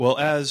Well,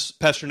 as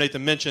Pastor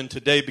Nathan mentioned,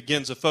 today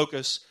begins a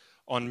focus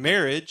on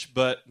marriage,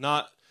 but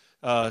not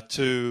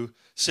to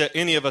set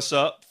any of us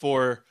up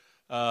for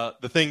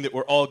the thing that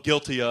we're all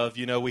guilty of.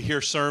 You know, we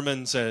hear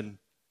sermons, and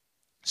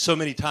so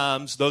many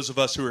times those of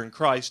us who are in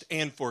Christ,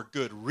 and for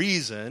good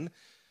reason,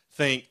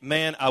 think,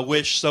 man, I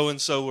wish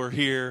so-and-so were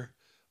here,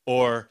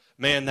 or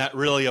man, that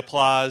really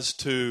applies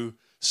to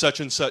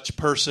such and such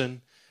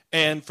person.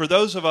 And for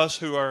those of us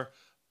who are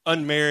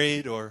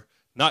unmarried or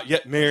not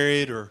yet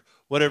married or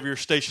whatever your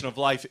station of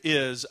life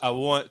is, I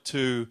want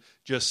to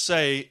just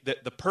say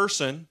that the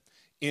person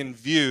in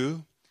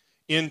view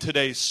in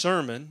today's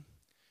sermon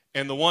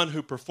and the one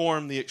who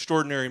performed the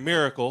extraordinary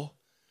miracle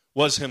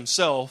was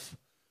himself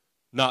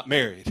not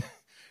married.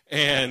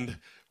 And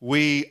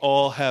we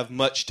all have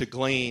much to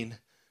glean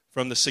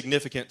from the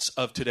significance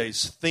of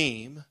today's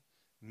theme,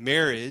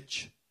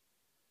 marriage,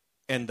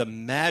 and the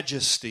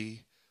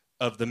majesty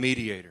of the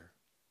mediator.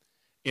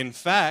 In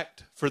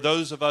fact, for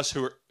those of us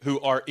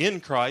who are in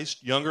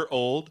Christ, young or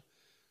old,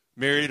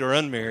 married or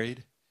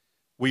unmarried,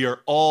 we are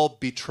all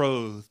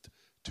betrothed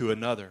to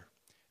another.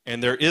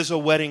 And there is a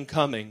wedding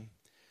coming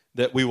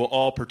that we will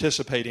all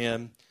participate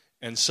in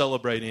and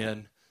celebrate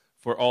in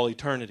for all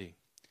eternity.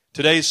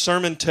 Today's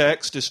sermon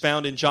text is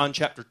found in John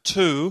chapter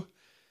 2,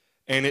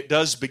 and it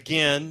does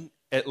begin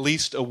at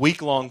least a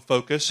week-long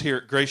focus here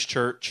at Grace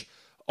Church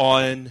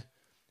on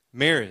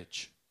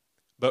marriage.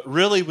 But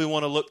really we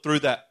want to look through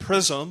that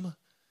prism,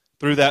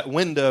 through that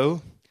window,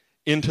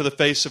 into the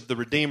face of the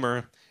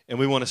Redeemer, and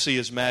we want to see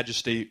His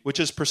majesty, which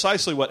is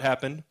precisely what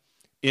happened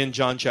in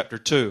John chapter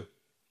 2.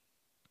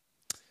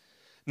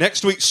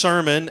 Next week's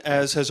sermon,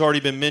 as has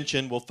already been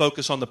mentioned, will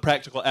focus on the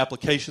practical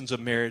applications of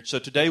marriage. So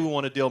today we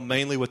want to deal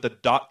mainly with the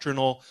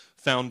doctrinal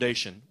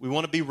foundation. We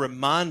want to be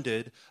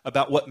reminded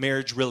about what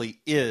marriage really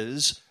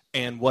is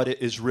and what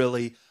it is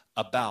really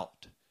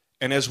about.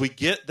 And as we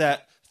get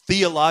that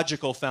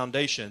theological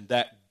foundation,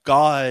 that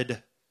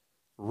God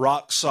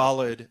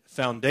rock-solid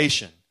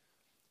foundation,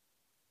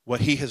 what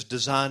He has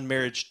designed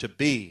marriage to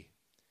be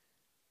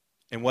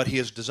and what He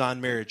has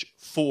designed marriage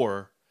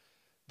for,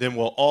 then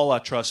we'll all, I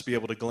trust, be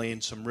able to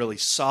glean some really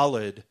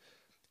solid,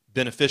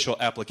 beneficial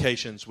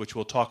applications, which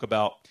we'll talk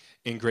about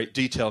in great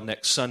detail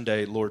next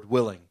Sunday, Lord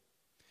willing.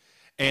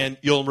 And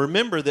you'll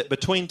remember that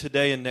between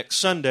today and next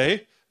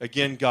Sunday,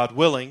 again, God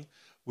willing,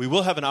 we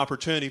will have an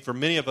opportunity for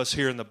many of us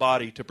here in the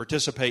body to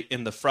participate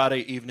in the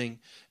Friday evening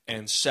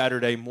and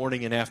Saturday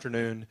morning and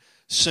afternoon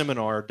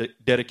seminar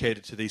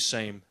dedicated to these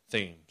same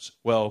themes.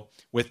 Well,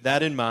 with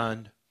that in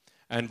mind,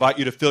 I invite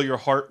you to fill your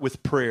heart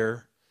with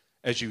prayer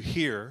as you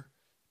hear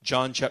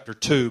John chapter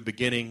 2,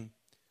 beginning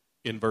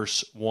in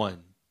verse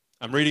 1.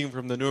 I'm reading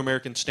from the New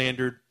American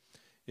Standard,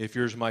 if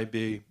yours might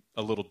be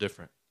a little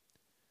different.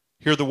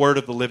 Hear the word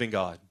of the living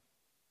God.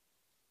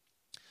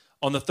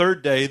 On the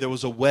third day, there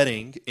was a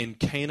wedding in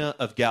Cana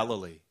of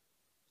Galilee,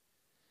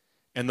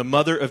 and the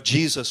mother of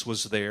Jesus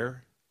was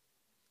there,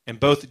 and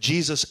both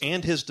Jesus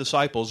and His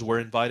disciples were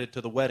invited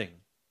to the wedding.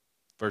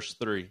 Verse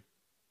 3.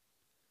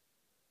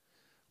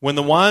 When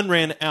the wine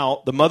ran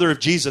out, the mother of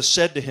Jesus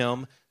said to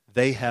Him,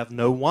 "They have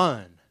no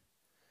wine."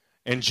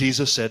 And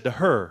Jesus said to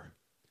her,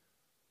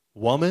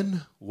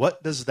 "Woman,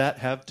 what does that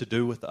have to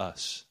do with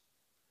us?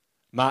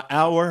 My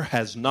hour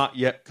has not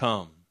yet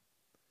come."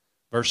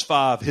 Verse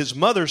 5, His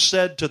mother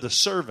said to the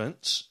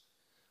servants,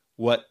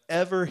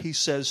 "Whatever He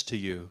says to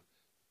you,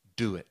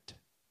 do it."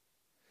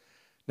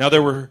 Now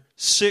there were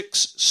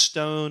 6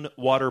 stone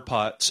water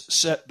pots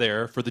set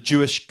there for the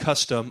Jewish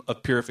custom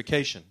of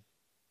purification,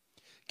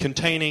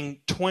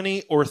 containing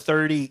 20 or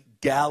 30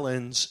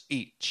 gallons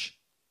each.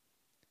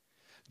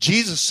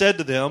 Jesus said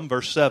to them,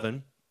 verse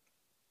 7,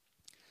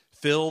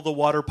 "Fill the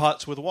water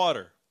pots with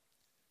water."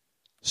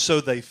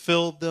 So they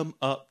filled them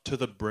up to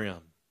the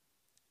brim.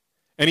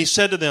 And He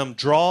said to them,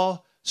 "Draw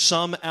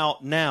some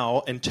out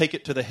now and take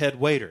it to the head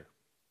waiter."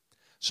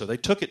 So they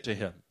took it to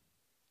him.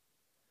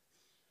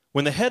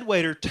 When the head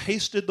waiter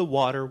tasted the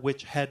water,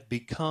 which had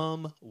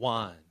become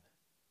wine,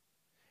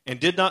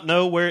 and did not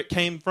know where it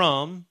came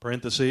from,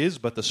 parentheses,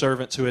 but the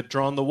servants who had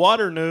drawn the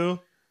water knew,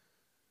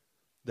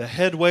 the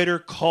head waiter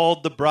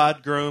called the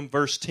bridegroom,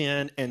 verse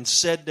 10, and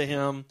said to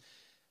him,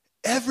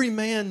 "Every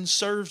man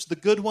serves the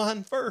good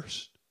wine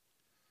first.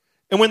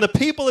 And when the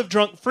people have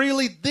drunk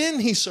freely,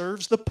 then he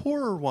serves the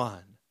poorer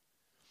wine.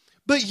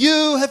 But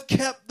you have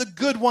kept the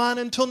good wine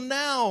until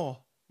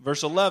now."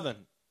 Verse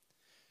 11.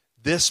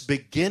 This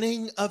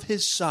beginning of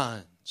His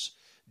signs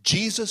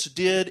Jesus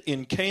did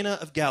in Cana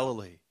of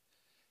Galilee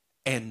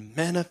and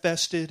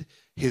manifested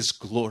His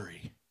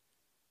glory.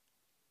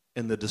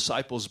 And the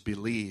disciples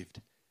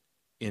believed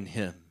in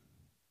Him.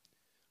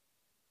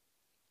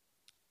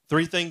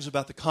 3 things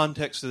about the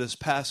context of this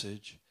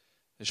passage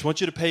I just want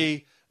you to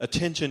pay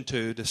attention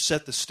to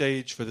set the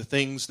stage for the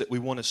things that we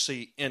want to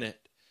see in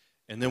it,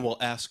 and then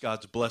we'll ask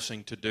God's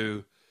blessing to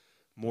do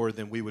more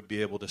than we would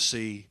be able to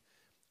see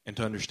and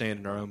to understand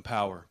in our own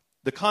power.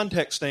 The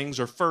context things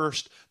are,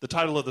 first, the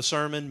title of the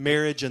sermon,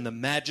 Marriage and the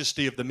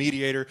Majesty of the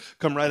Mediator,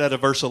 come right out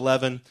of verse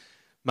 11.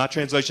 My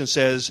translation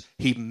says,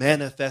 He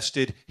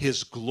manifested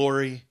His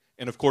glory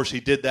And of course, he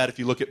did that, if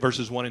you look at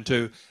verses 1 and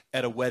 2,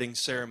 at a wedding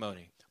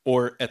ceremony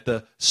or at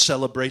the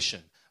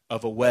celebration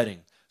of a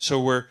wedding. So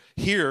we're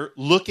here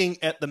looking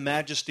at the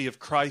majesty of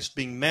Christ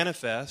being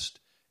manifest,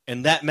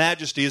 and that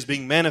majesty is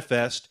being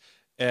manifest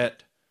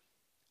at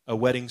a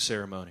wedding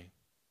ceremony.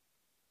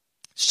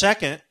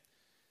 Second,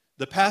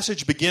 the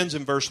passage begins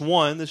in verse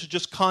 1. This is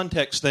just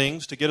context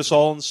things to get us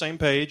all on the same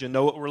page and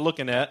know what we're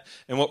looking at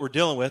and what we're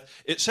dealing with.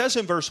 It says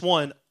in verse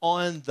 1,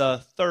 on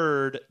the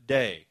third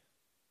day.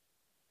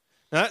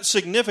 Now that's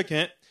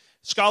significant.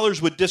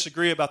 Scholars would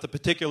disagree about the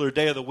particular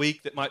day of the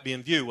week that might be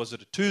in view. Was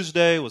it a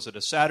Tuesday? Was it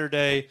a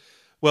Saturday?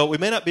 Well, we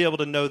may not be able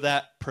to know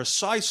that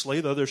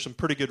precisely, though there's some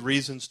pretty good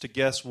reasons to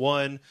guess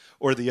one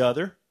or the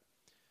other.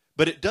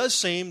 But it does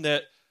seem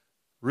that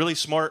really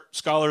smart,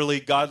 scholarly,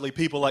 godly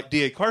people like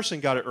D.A. Carson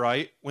got it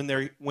right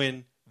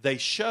when they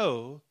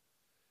show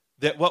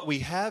that what we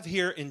have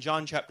here in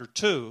John chapter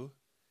 2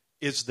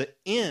 is the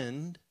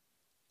end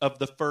of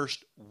the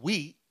first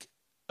week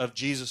of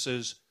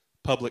Jesus'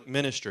 public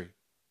ministry.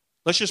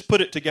 Let's just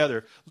put it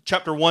together.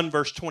 Chapter 1,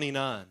 verse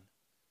 29.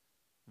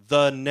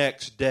 The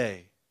next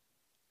day.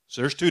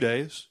 So there's 2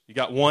 days. You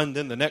got one,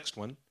 then the next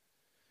one.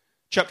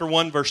 Chapter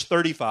 1, verse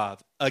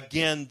 35.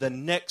 Again, the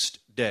next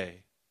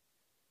day.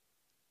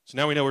 So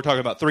now we know we're talking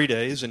about 3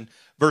 days. And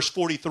verse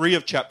 43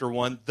 of chapter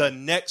 1, the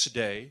next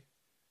day.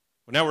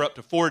 Well, now we're up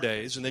to 4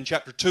 days. And then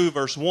chapter 2,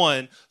 verse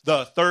 1,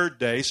 the third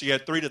day. So you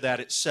add 3 to that,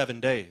 it's 7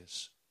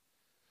 days.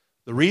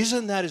 The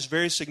reason that is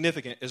very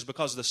significant is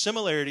because the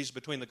similarities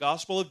between the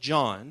Gospel of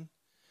John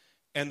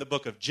and the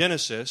book of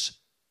Genesis,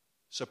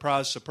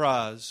 surprise,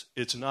 surprise,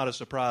 it's not a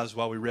surprise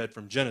while we read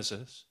from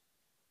Genesis,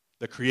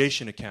 the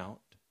creation account,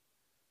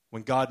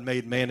 when God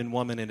made man and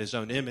woman in his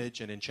own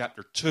image, and in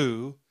chapter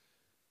 2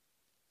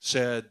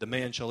 said, the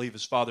man shall leave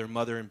his father and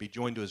mother and be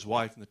joined to his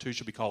wife, and the two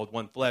shall be called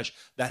one flesh.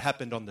 That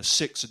happened on the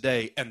 6th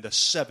day, and the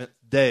 7th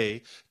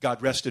day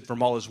God rested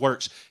from all his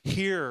works.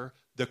 Here,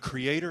 the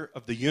creator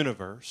of the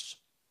universe,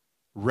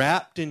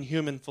 wrapped in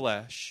human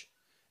flesh,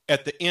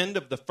 at the end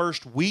of the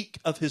first week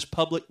of his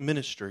public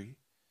ministry,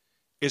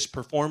 is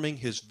performing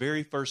his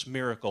very first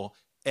miracle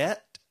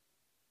at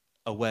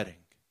a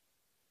wedding.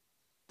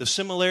 The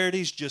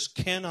similarities just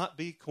cannot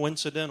be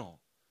coincidental.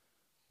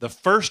 The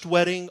first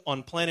wedding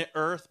on planet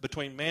Earth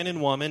between man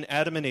and woman,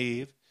 Adam and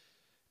Eve,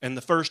 and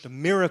the first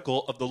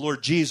miracle of the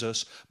Lord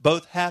Jesus,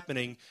 both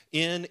happening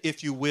in,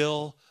 if you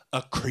will,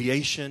 a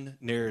creation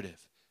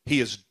narrative. He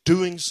is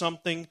doing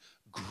something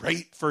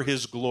great for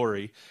his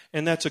glory,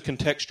 and that's a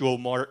contextual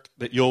mark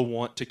that you'll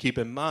want to keep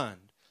in mind.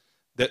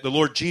 That the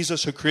Lord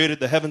Jesus, who created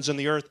the heavens and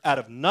the earth out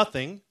of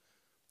nothing,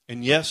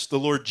 and yes, the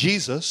Lord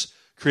Jesus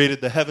created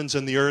the heavens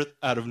and the earth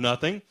out of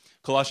nothing.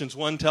 Colossians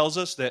 1 tells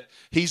us that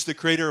he's the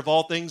creator of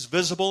all things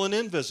visible and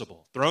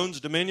invisible.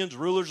 Thrones, dominions,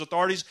 rulers,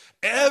 authorities,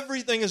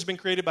 everything has been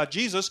created by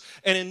Jesus.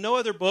 And in no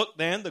other book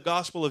than the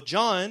Gospel of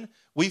John,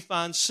 we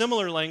find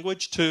similar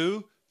language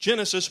to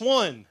Genesis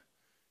 1.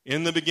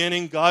 In the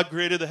beginning, God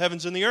created the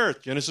heavens and the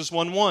earth. Genesis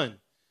 1:1.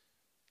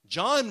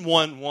 John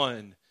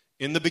 1:1.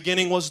 In the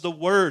beginning was the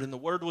Word, and the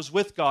Word was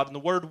with God, and the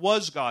Word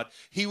was God.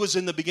 He was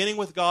in the beginning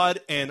with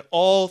God, and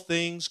all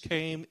things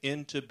came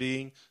into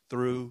being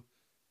through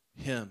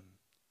him.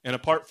 And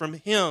apart from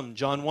him,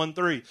 John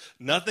 1:3,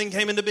 nothing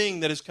came into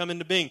being that has come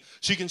into being.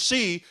 So you can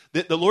see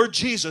that the Lord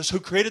Jesus, who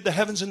created the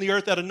heavens and the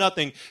earth out of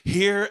nothing,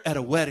 here at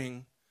a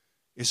wedding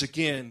is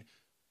again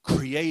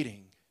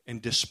creating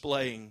and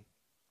displaying,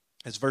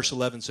 as verse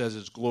 11 says,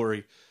 his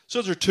glory.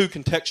 So those are 2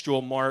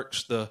 contextual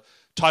marks. The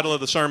title of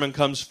the sermon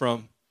comes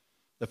from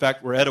the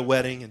fact we're at a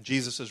wedding and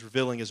Jesus is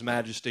revealing his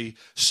majesty.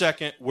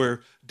 Second,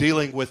 we're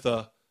dealing with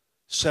a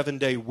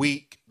 7-day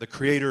week, the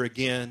Creator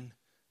again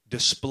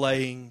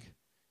displaying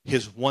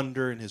his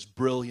wonder and his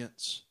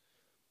brilliance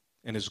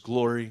and his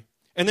glory.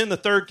 And then the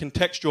third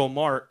contextual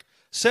mark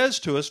says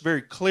to us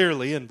very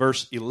clearly in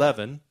verse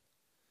 11,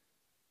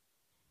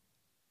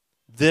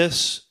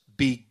 this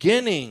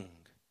beginning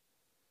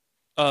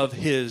of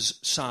his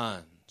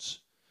signs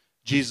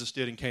Jesus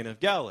did in Cana of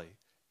Galilee.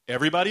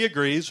 Everybody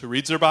agrees, who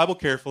reads their Bible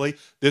carefully,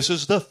 this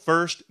is the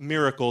first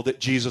miracle that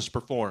Jesus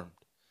performed.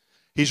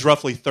 He's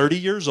roughly 30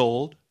 years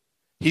old.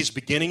 He's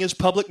beginning his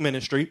public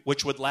ministry,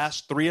 which would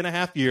last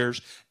 3.5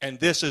 years, and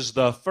this is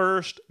the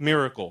first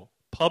miracle,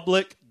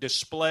 public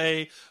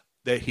display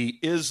that he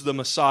is the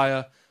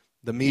Messiah,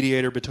 the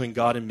mediator between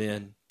God and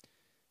men.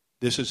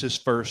 This is his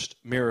first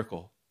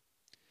miracle.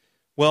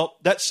 Well,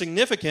 that's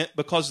significant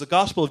because the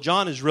Gospel of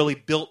John is really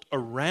built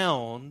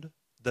around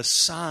the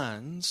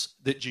signs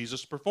that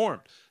Jesus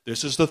performed.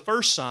 This is the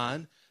first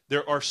sign.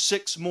 There are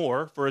 6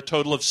 more for a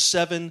total of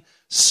 7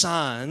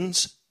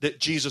 signs that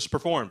Jesus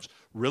performs.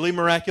 Really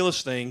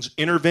miraculous things,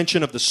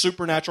 intervention of the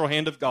supernatural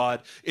hand of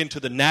God into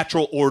the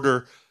natural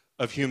order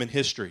of human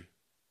history.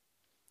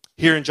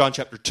 Here in John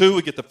chapter 2,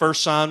 we get the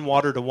first sign,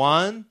 water to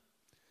wine.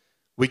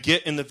 We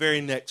get in the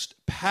very next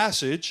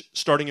passage,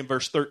 starting in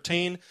verse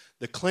 13,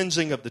 the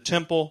cleansing of the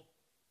temple,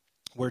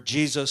 where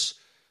Jesus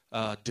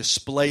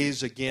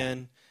displays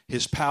again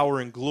his power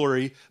and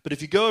glory. But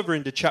if you go over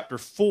into chapter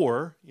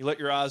 4, you let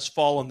your eyes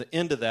fall on the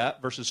end of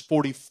that, verses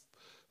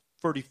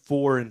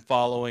 34 and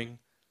following,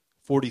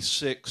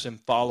 46 and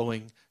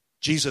following,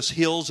 Jesus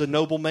heals a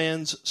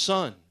nobleman's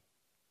son.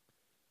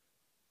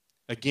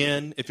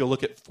 Again, if you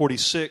look at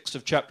 46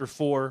 of chapter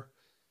 4,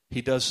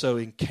 he does so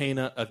in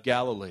Cana of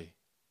Galilee.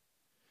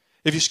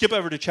 If you skip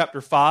over to chapter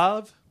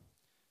 5,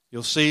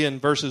 you'll see in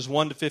verses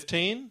 1 to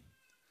 15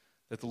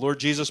 that the Lord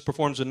Jesus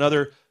performs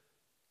another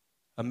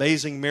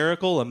amazing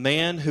miracle. A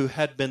man who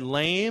had been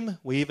lame,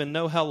 we even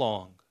know how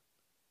long.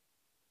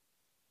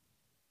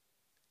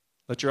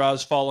 Let your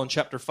eyes fall on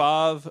chapter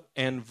 5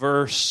 and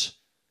verse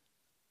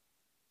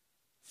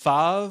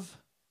 5.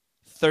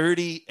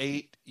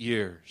 38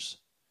 years.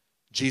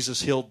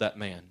 Jesus healed that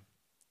man.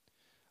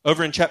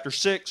 Over in chapter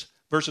 6,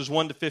 verses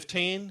 1 to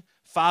 15,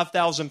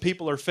 5,000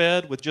 people are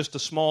fed with just a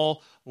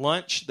small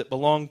lunch that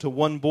belonged to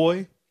one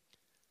boy.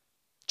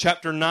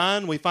 Chapter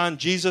 9, we find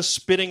Jesus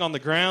spitting on the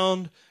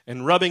ground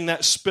and rubbing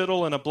that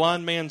spittle in a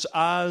blind man's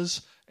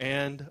eyes.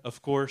 And,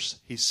 of course,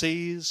 he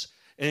sees.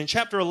 And in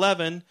chapter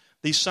 11,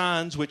 these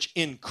signs which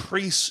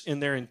increase in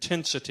their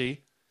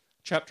intensity.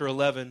 Chapter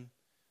 11,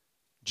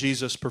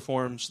 Jesus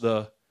performs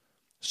the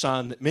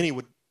sign that many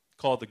would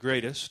call the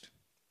greatest.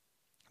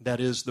 That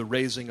is the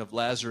raising of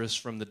Lazarus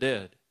from the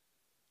dead.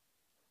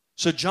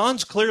 So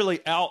John's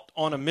clearly out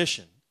on a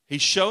mission.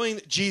 He's showing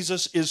that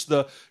Jesus is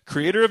the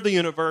creator of the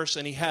universe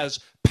and he has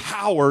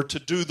power to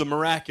do the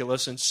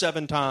miraculous. And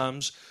 7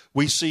 times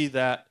we see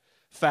that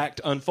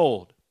fact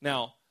unfold.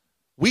 Now,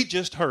 we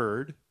just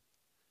heard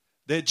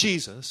that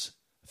Jesus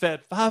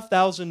fed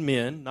 5,000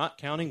 men, not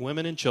counting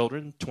women and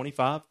children,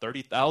 25,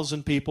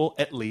 30,000 people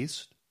at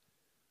least,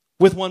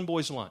 with one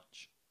boy's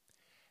lunch.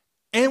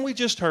 And we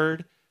just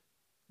heard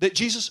that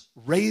Jesus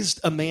raised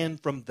a man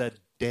from the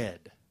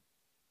dead.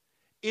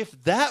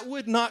 If that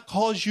would not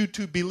cause you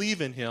to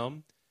believe in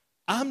him,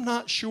 I'm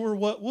not sure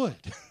what would.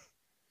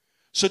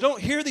 So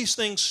don't hear these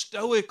things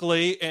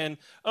stoically and,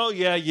 oh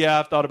yeah,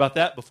 I've thought about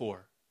that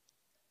before.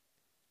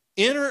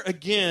 Enter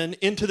again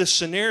into the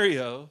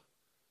scenario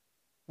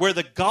where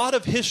the God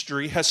of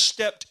history has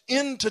stepped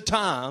into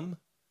time,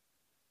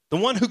 the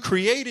one who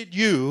created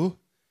you,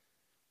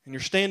 and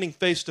you're standing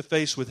face to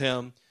face with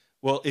him.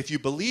 Well, if you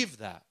believe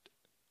that,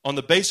 on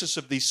the basis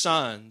of these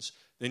signs,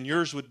 then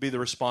yours would be the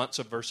response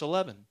of verse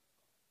 11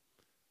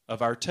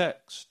 of our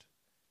text.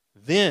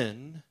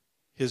 Then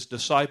his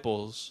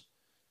disciples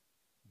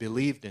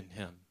believed in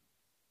him.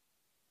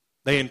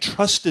 They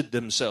entrusted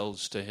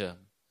themselves to him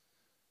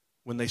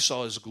when they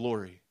saw his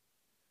glory.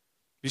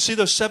 You see,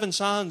 those 7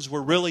 signs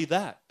were really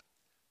that.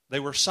 They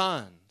were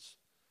signs.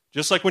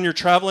 Just like when you're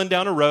traveling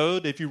down a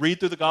road, if you read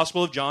through the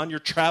Gospel of John, you're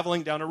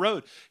traveling down a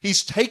road.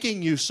 He's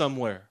taking you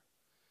somewhere.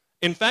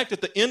 In fact, at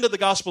the end of the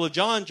Gospel of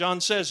John,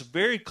 John says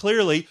very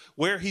clearly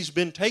where he's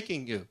been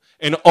taking you.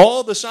 And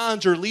all the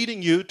signs are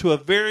leading you to a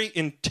very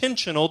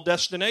intentional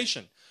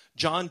destination.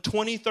 John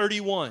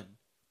 20:31.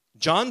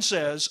 John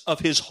says of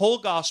his whole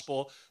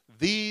gospel,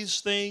 these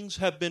things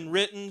have been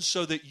written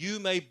so that you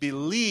may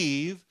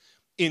believe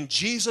in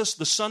Jesus,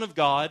 the Son of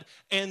God,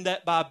 and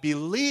that by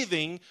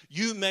believing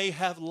you may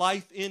have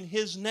life in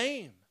his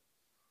name.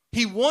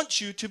 He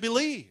wants you to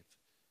believe.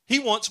 He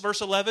wants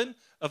verse 11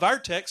 of our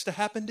text to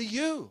happen to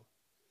you.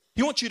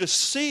 He wants you to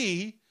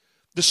see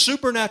the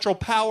supernatural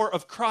power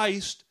of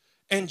Christ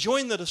and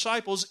join the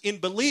disciples in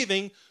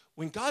believing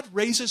when God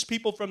raises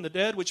people from the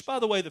dead, which, by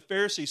the way, the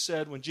Pharisees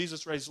said when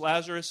Jesus raised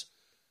Lazarus,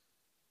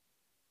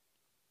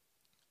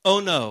 oh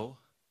no,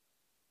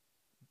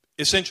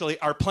 essentially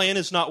our plan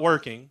is not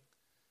working.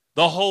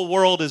 The whole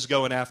world is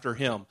going after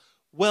him.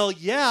 Well,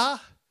 yeah,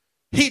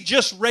 he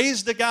just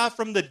raised the guy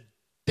from the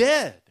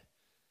dead.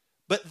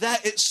 But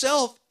that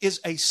itself is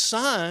a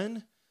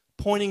sign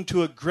pointing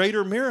to a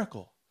greater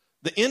miracle.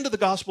 The end of the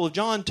Gospel of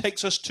John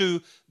takes us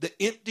to the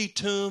empty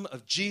tomb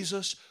of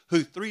Jesus,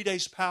 who 3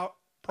 days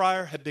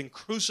prior had been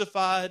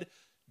crucified,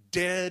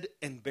 dead,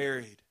 and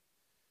buried,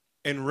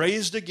 and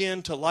raised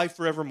again to life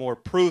forevermore,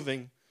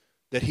 proving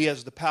that he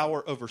has the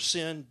power over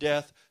sin,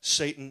 death,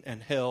 Satan,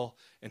 and hell,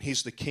 and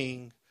he's the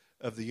King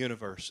of the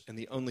universe and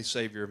the only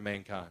Savior of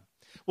mankind.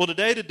 Well,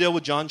 today to deal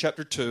with John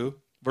chapter 2,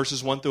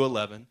 verses 1 through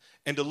 11,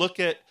 and to look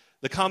at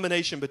the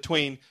combination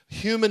between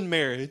human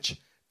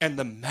marriage and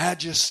the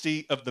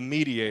majesty of the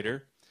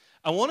mediator,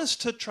 I want us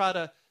to try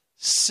to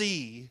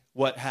see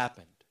what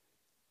happened.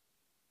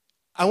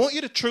 I want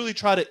you to truly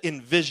try to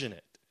envision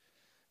it.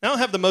 I don't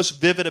have the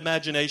most vivid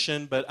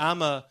imagination, but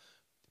I'm a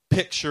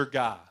picture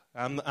guy.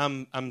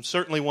 I'm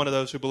certainly one of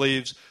those who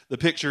believes the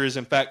picture is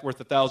in fact worth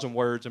 1,000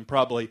 words and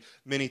probably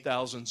many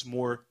thousands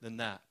more than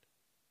that.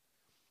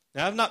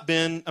 Now, I'm not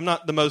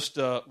the most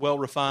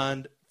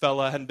well-refined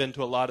fella. I hadn't been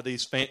to a lot of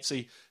these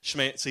fancy,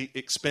 schmancy,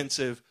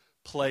 expensive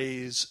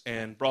plays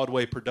and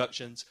Broadway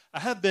productions. I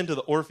have been to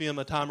the Orpheum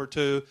a time or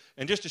two,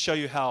 and just to show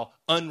you how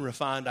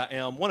unrefined I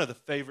am, one of the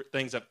favorite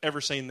things I've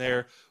ever seen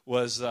there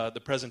was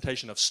the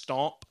presentation of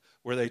Stomp,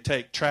 where they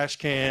take trash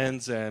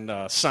cans and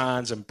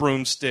signs and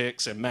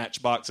broomsticks and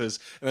matchboxes,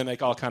 and they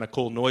make all kind of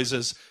cool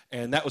noises,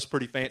 and that was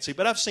pretty fancy.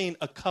 But I've seen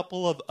a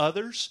couple of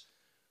others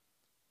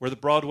where the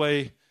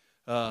Broadway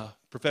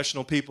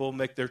professional people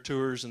make their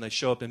tours, and they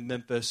show up in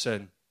Memphis,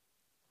 and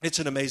It's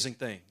an amazing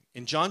thing.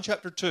 In John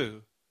chapter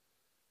 2,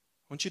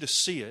 I want you to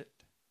see it,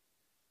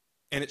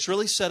 and it's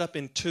really set up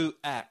in 2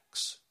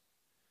 acts.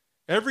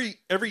 Every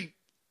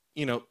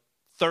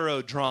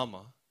thorough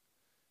drama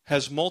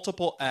has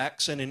multiple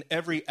acts, and in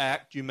every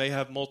act you may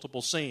have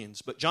multiple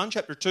scenes. But John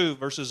chapter 2,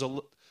 verses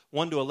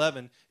 1 to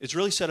 11, is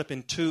really set up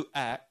in 2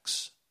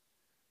 acts,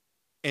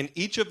 and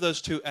each of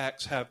those 2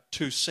 acts have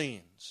 2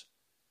 scenes.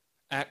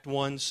 Act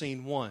 1,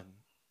 scene 1.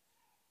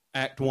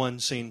 Act 1,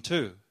 scene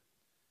 2.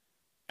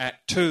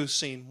 Act 2,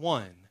 scene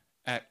 1.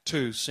 Act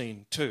 2,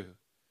 scene 2.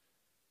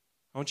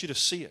 I want you to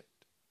see it.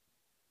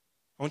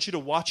 I want you to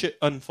watch it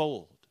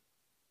unfold.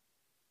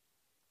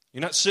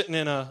 You're not sitting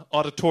in an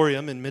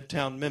auditorium in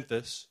Midtown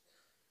Memphis.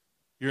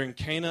 You're in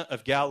Cana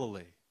of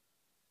Galilee,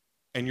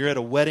 and you're at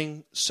a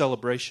wedding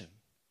celebration.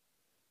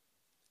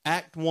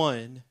 Act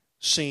 1,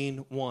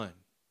 scene 1.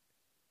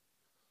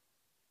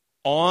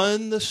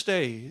 On the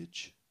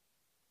stage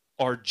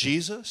are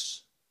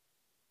Jesus,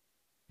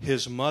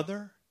 his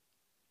mother,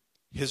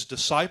 his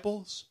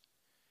disciples,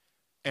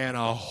 and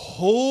a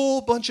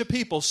whole bunch of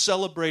people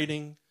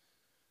celebrating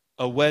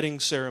a wedding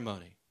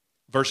ceremony.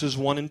 Verses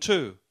 1 and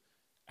 2.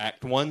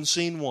 Act 1,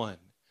 scene 1.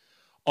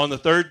 On the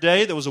 3rd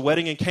day, there was a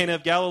wedding in Cana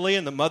of Galilee,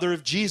 and the mother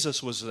of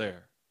Jesus was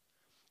there.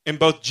 And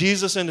both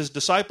Jesus and his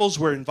disciples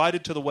were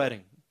invited to the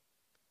wedding.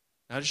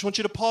 Now, I just want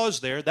you to pause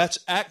there. That's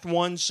Act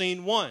 1,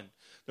 scene 1.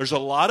 There's a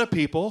lot of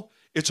people.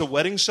 It's a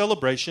wedding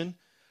celebration.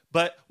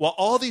 But while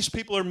all these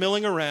people are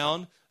milling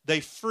around, they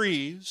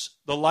freeze,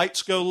 the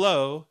lights go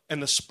low,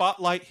 and the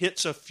spotlight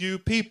hits a few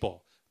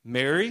people.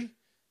 Mary,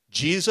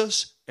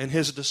 Jesus, and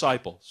his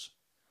disciples.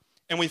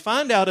 And we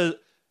find out a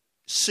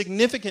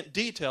significant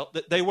detail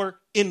that they were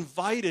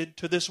invited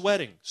to this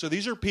wedding. So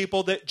these are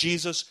people that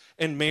Jesus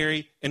and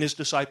Mary and his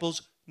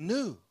disciples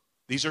knew.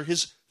 These are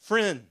his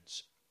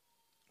friends.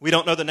 We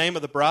don't know the name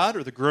of the bride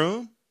or the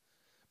groom,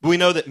 but we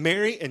know that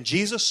Mary and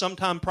Jesus,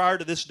 sometime prior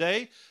to this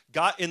day,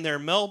 got in their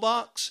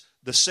mailbox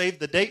the save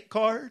the date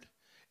card.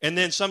 And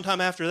then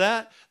sometime after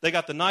that, they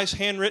got the nice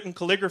handwritten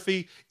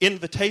calligraphy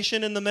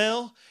invitation in the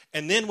mail.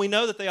 And then we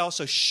know that they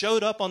also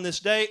showed up on this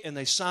day and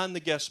they signed the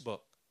guest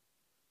book.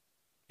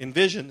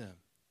 Envision them.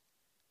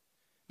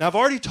 Now, I've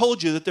already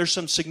told you that there's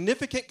some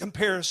significant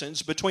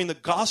comparisons between the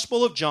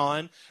Gospel of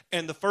John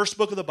and the first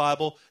book of the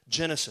Bible,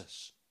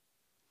 Genesis.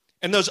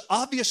 And those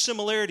obvious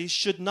similarities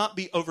should not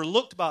be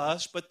overlooked by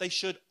us, but they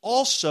should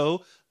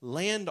also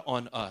land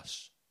on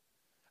us.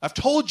 I've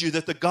told you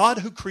that the God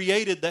who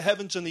created the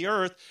heavens and the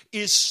earth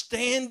is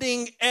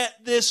standing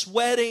at this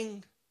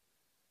wedding.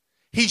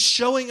 He's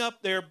showing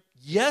up there,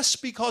 yes,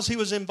 because he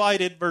was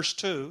invited, verse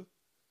 2,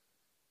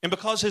 and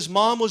because his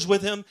mom was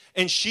with him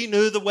and she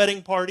knew the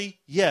wedding party,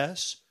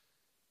 yes,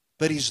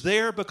 but he's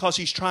there because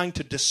he's trying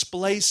to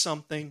display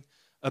something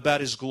about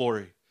his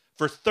glory.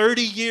 For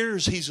 30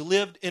 years, he's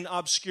lived in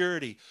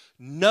obscurity,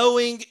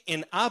 knowing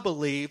in, I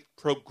believe,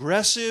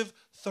 progressive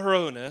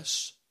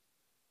thoroughness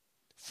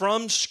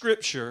from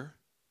Scripture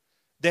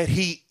that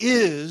he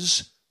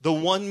is the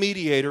one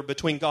mediator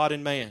between God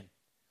and man.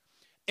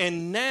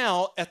 And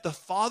now, at the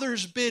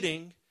Father's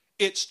bidding,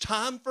 it's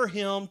time for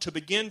him to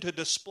begin to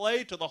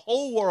display to the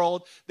whole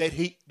world that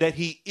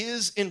he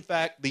is, in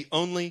fact, the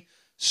only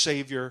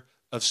Savior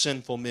of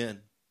sinful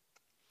men.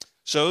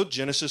 So,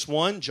 Genesis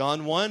 1,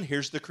 John 1,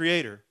 here's the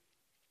Creator.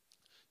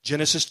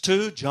 Genesis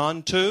 2,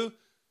 John 2,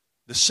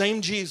 the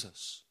same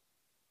Jesus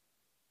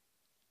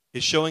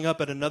is showing up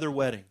at another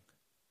wedding.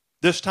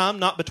 This time,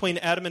 not between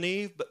Adam and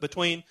Eve, but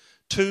between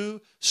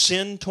 2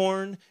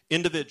 sin-torn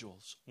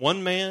individuals,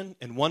 one man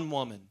and one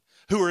woman,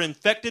 who are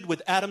infected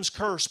with Adam's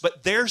curse.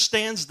 But there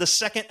stands the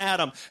second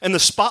Adam, and the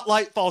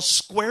spotlight falls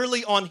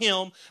squarely on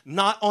him,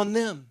 not on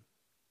them.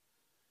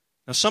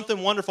 Now, something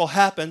wonderful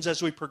happens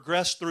as we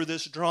progress through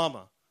this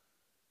drama.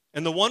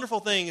 And the wonderful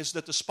thing is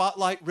that the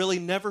spotlight really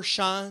never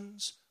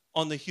shines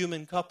on the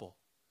human couple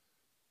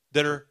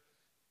that are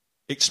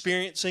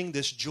experiencing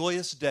this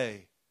joyous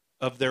day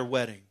of their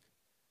wedding.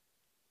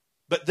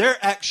 But they're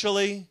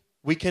actually,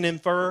 we can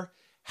infer,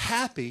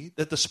 happy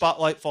that the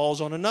spotlight falls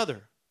on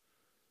another.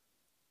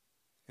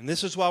 And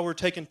this is why we're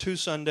taking 2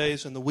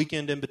 Sundays and the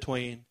weekend in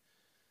between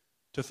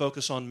to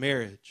focus on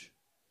marriage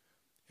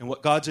and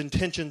what God's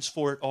intentions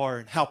for it are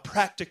and how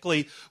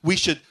practically we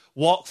should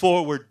walk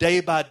forward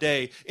day by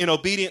day in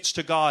obedience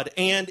to God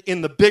and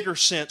in the bigger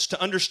sense to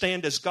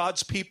understand as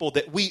God's people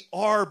that we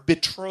are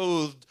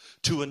betrothed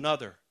to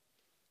another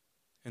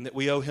and that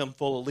we owe him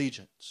full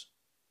allegiance.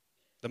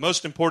 The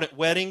most important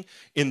wedding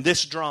in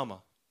this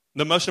drama,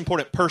 the most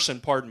important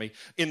person,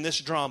 in this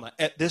drama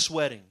at this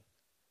wedding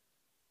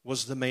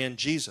was the man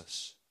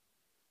Jesus,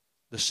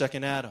 the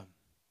second Adam.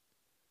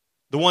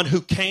 The one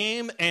who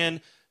came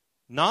and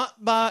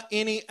not by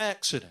any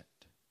accident,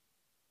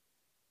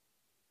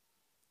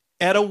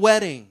 at a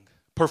wedding,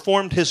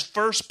 performed his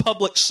first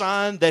public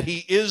sign that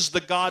he is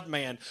the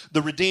God-man,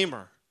 the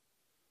Redeemer.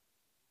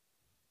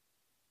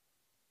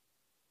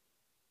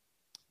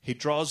 He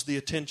draws the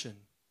attention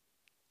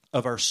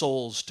of our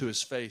souls to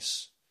his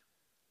face.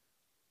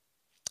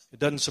 It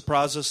doesn't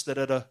surprise us that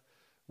at a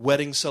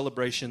wedding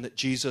celebration that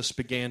Jesus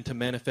began to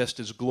manifest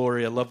his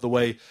glory. I love the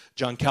way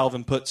John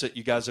Calvin puts it.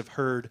 You guys have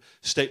heard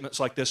statements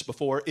like this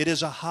before. It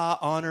is a high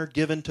honor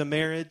given to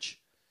marriage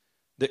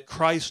that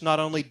Christ not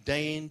only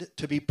deigned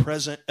to be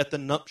present at the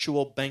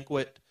nuptial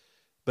banquet,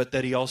 but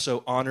that he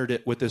also honored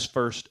it with his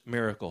first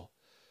miracle.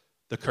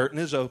 The curtain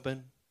is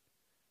open.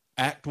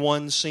 Act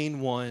 1, Scene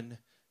 1.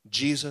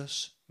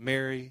 Jesus,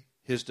 Mary,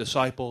 his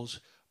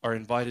disciples are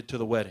invited to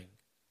the wedding.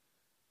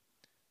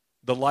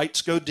 The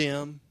lights go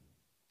dim.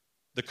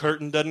 The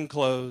curtain doesn't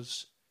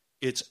close.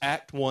 It's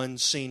Act 1,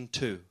 Scene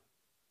 2.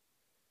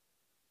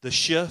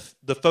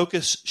 The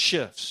focus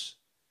shifts.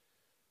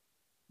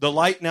 The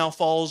light now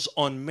falls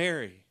on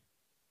Mary.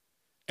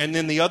 And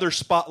then the other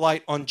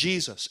spotlight on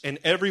Jesus. And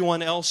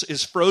everyone else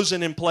is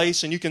frozen in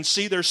place. And you can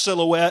see their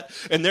silhouette.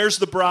 And there's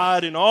the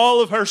bride in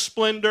all of her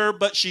splendor.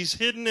 But she's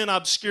hidden in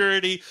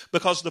obscurity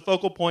because the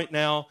focal point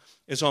now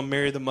is on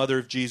Mary, the mother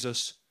of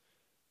Jesus,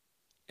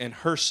 and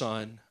her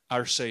son,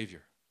 our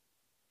Savior.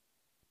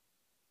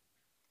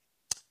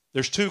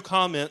 There's two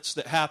comments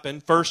that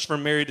happen, first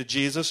from Mary to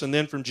Jesus and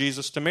then from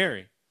Jesus to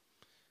Mary.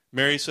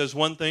 Mary says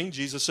one thing,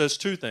 Jesus says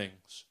two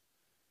things.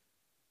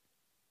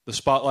 The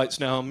spotlight's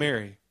now on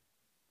Mary.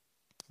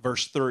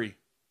 Verse 3.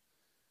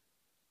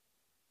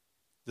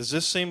 Does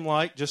this seem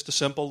like just a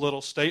simple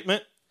little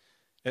statement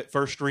at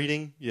first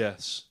reading?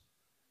 Yes.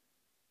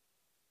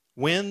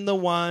 When the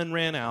wine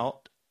ran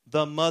out,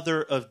 the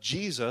mother of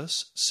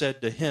Jesus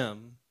said to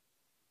him,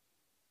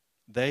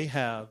 "They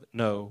have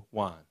no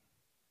wine."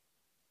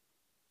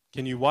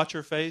 Can you watch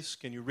her face?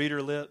 Can you read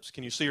her lips?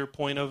 Can you see her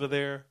point over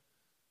there?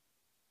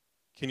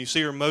 Can you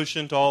see her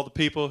motion to all the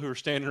people who are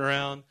standing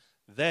around?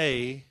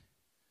 They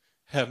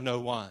have no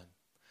wine.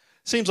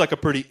 Seems like a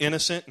pretty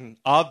innocent and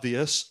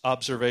obvious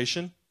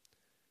observation.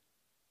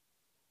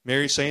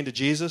 Mary's saying to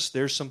Jesus,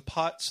 there's some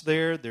pots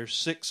there. There's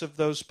 6 of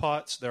those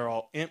pots. They're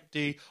all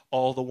empty.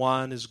 All the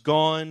wine is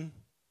gone.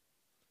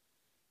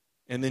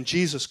 And then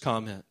Jesus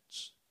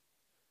comments.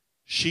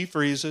 She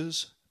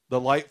freezes. The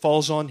light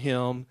falls on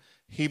him.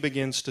 He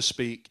begins to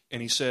speak,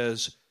 and he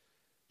says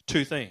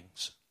 2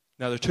 things.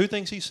 Now, the 2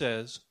 things he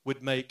says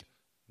would make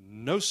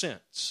no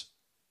sense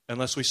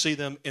unless we see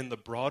them in the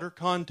broader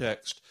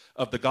context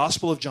of the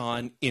Gospel of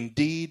John,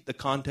 indeed the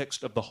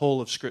context of the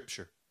whole of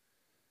Scripture.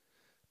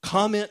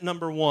 Comment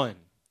number 1.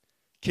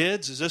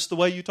 Kids, is this the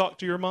way you talk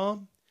to your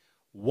mom?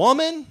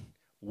 Woman,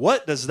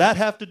 what does that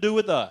have to do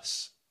with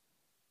us?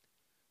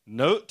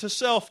 Note to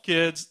self,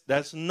 kids,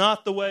 that's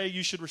not the way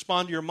you should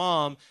respond to your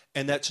mom,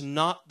 and that's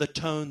not the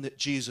tone that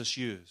Jesus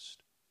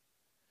used.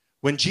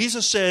 When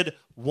Jesus said,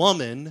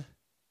 woman,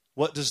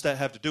 what does that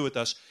have to do with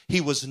us?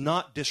 He was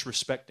not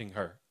disrespecting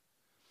her.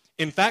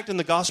 In fact, in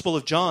the Gospel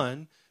of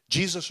John,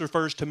 Jesus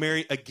refers to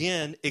Mary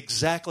again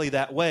exactly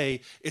that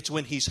way. It's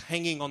when he's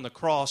hanging on the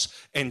cross,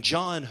 and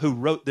John, who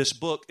wrote this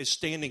book, is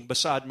standing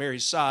beside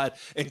Mary's side,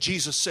 and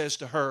Jesus says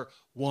to her,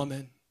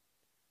 woman,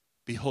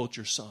 behold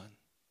your son.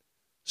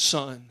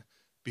 Son,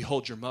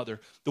 behold your mother.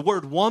 The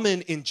word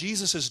woman in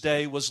Jesus'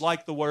 day was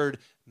like the word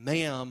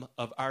ma'am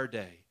of our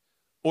day.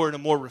 Or in a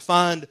more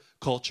refined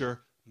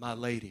culture, my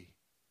lady.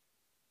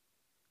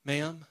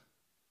 Ma'am,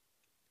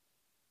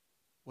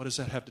 what does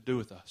that have to do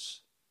with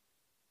us?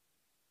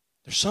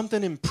 There's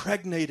something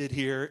impregnated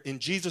here in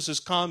Jesus'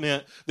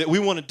 comment that we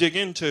want to dig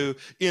into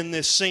in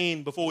this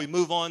scene before we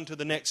move on to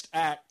the next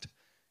act.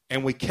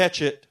 And we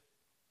catch it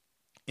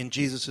in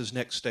Jesus'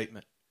 next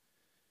statement.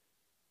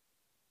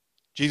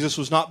 Jesus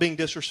was not being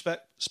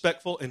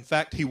disrespectful. In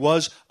fact, he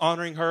was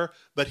honoring her,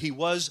 but he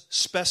was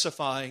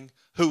specifying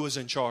who was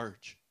in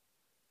charge.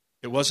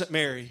 It wasn't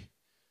Mary.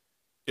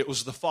 It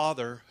was the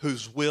Father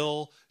whose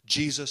will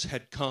Jesus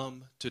had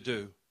come to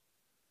do.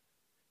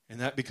 And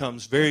that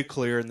becomes very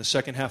clear in the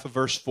second half of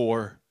verse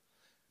 4.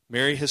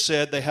 Mary has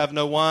said they have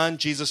no wine.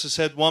 Jesus has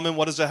said, woman,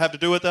 what does that have to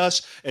do with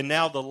us? And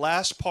now the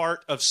last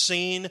part of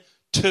scene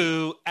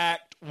 2,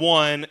 act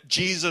 1,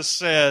 Jesus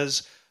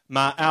says,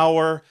 my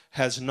hour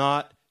has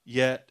not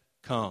yet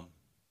come.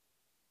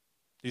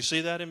 Do you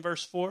see that in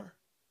verse 4?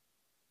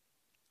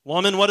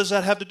 Woman, what does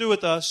that have to do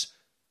with us?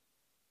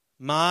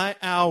 My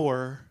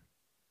hour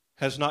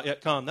has not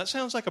yet come. That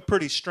sounds like a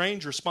pretty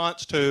strange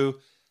response to,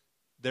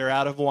 they're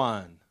out of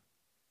wine.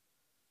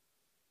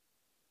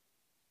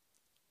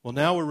 Well,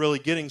 now we're really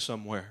getting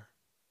somewhere.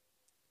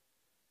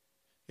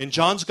 In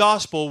John's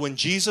Gospel, when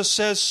Jesus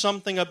says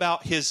something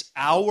about his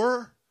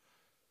hour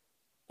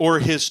or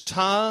his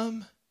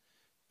time,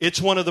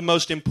 it's one of the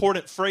most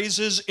important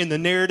phrases in the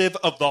narrative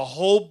of the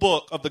whole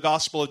book of the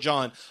Gospel of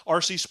John.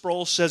 R.C.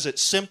 Sproul says it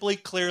simply,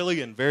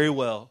 clearly, and very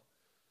well.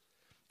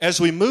 As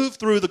we move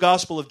through the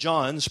Gospel of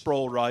John,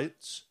 Sproul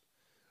writes,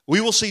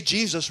 we will see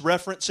Jesus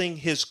referencing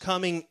his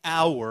coming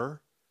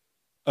hour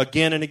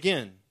again and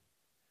again.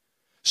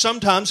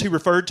 Sometimes he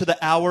referred to the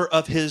hour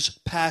of his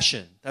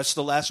passion. That's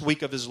the last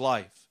week of his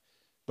life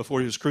before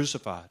he was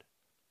crucified.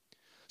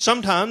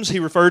 Sometimes he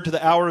referred to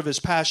the hour of his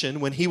passion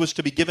when he was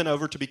to be given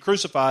over to be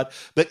crucified,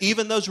 but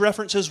even those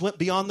references went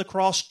beyond the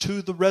cross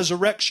to the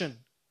resurrection.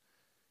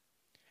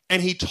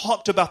 And he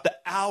talked about the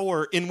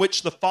hour in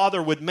which the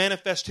Father would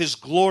manifest his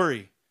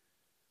glory.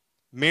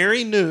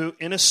 Mary knew,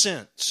 in a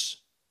sense,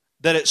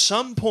 that at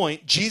some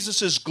point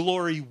Jesus'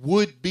 glory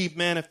would be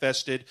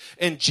manifested,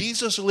 and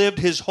Jesus lived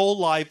his whole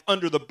life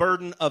under the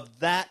burden of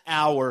that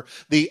hour,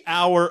 the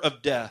hour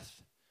of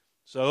death.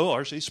 So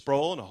R.C.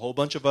 Sproul and a whole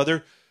bunch of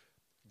other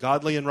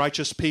godly and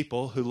righteous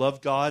people who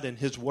love God and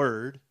his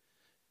word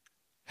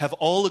have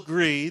all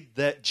agreed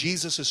that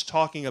Jesus is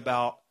talking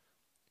about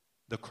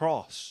the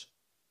cross.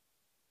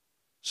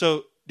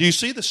 So, do you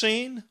see the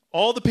scene?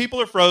 All the people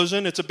are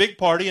frozen. It's a big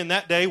party, and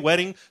that day,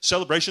 wedding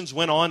celebrations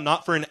went on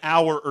not for an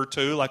hour or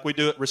two like we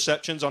do at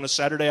receptions on a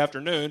Saturday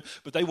afternoon,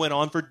 but they went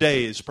on for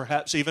days,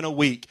 perhaps even a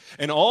week.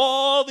 And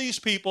all these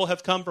people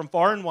have come from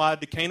far and wide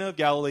to Cana of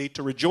Galilee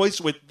to rejoice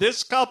with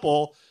this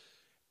couple,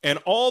 and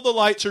all the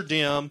lights are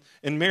dim,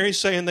 and Mary's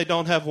saying they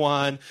don't have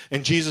wine,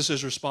 and Jesus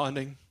is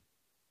responding,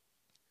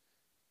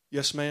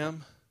 "Yes,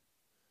 ma'am,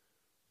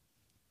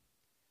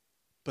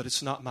 but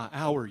it's not my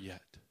hour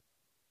yet."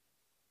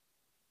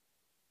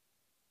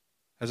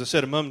 As I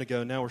said a moment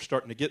ago, now we're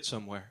starting to get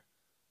somewhere.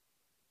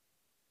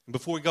 And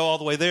before we go all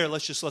the way there,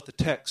 let's just let the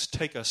text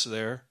take us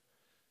there.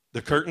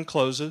 The curtain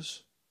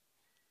closes.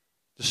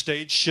 The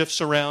stage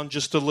shifts around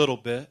just a little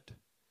bit.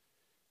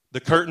 The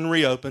curtain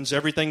reopens.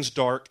 Everything's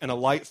dark, and a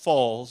light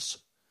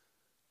falls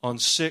on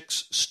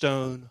 6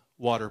 stone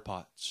water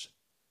pots.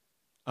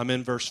 I'm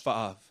in verse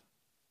 5.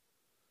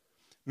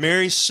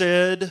 Mary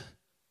said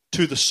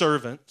to the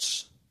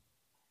servants,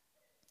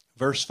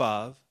 verse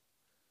 5,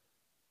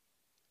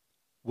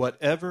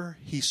 "Whatever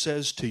he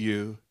says to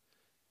you,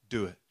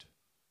 do it."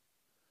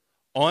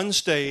 On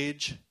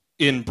stage,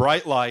 in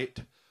bright light,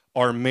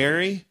 are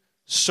Mary,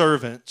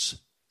 servants,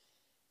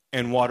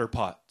 and water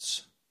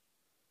pots.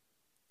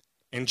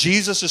 And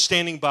Jesus is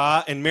standing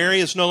by, and Mary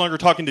is no longer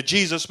talking to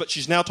Jesus, but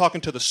she's now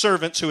talking to the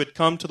servants who had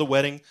come to the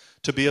wedding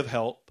to be of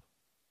help.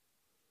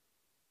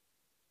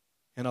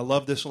 And I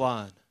love this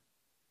line.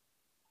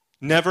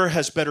 Never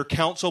has better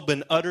counsel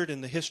been uttered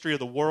in the history of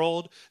the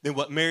world than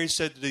what Mary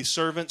said to these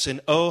servants. And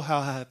oh,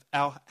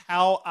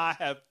 how I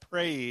have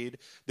prayed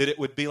that it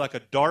would be like a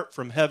dart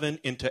from heaven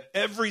into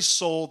every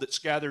soul that's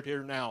gathered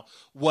here now.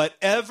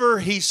 Whatever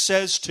he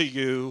says to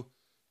you,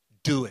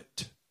 do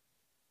it.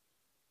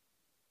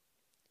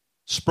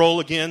 Sproul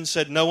again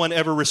said, no one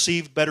ever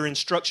received better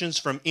instructions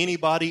from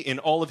anybody in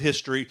all of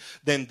history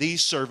than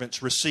these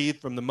servants received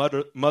from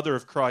the mother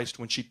of Christ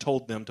when she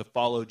told them to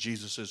follow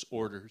Jesus'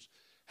 orders.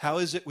 How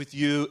is it with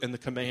you and the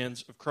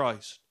commands of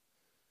Christ?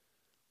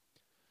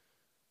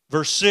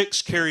 Verse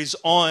 6 carries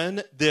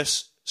on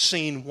this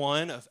scene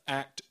 1 of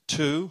Act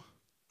 2.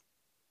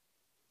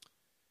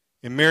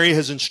 And Mary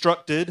has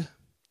instructed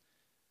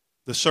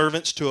the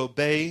servants to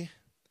obey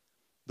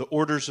the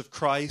orders of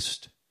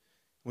Christ.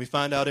 We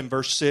find out in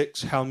verse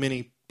 6 how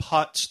many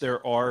pots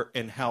there are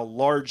and how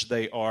large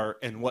they are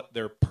and what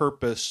their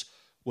purpose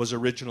was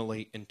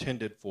originally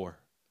intended for.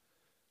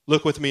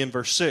 Look with me in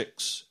verse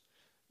 6.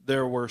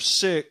 There were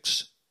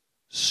 6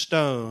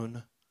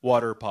 stone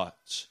water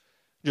pots.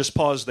 Just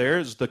pause there.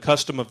 It's the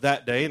custom of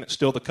that day, and it's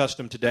still the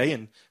custom today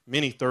in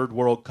many third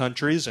world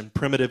countries and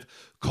primitive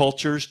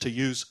cultures to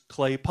use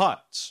clay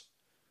pots.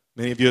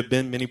 Many of you have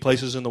been many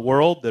places in the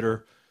world that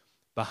are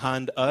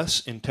behind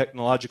us in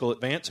technological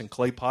advance, and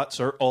clay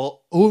pots are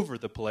all over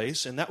the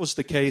place. And that was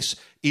the case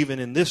even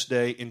in this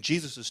day in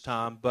Jesus'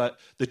 time, but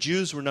the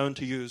Jews were known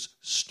to use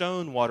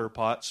stone water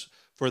pots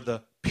for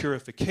the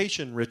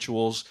purification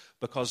rituals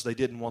because they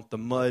didn't want the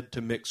mud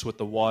to mix with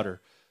the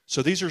water.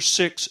 So these are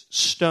 6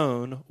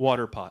 stone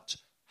water pots.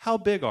 How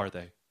big are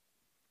they?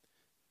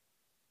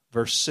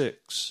 Verse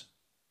 6.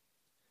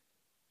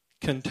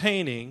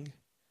 Containing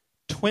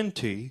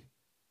 20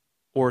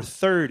 or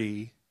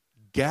 30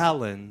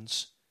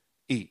 gallons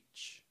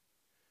each.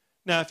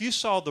 Now, if you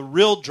saw the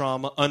real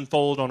drama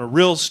unfold on a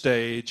real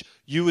stage,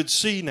 you would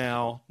see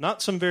now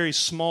not some very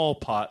small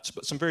pots,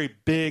 but some very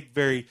big,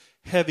 very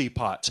heavy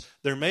pots.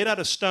 They're made out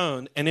of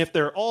stone, and if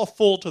they're all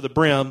full to the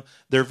brim,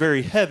 they're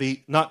very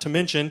heavy, not to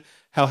mention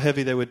how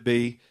heavy they would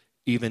be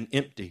even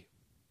empty.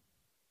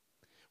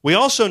 We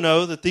also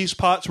know that these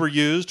pots were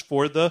used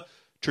for the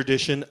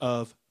tradition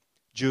of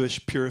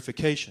Jewish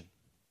purification.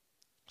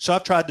 So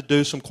I've tried to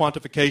do some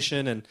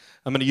quantification, and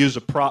I'm going to use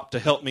a prop to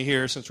help me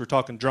here since we're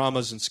talking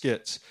dramas and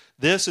skits.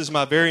 This is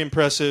my very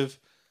impressive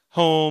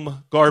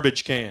home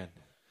garbage can.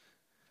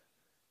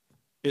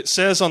 It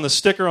says on the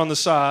sticker on the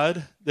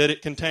side that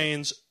it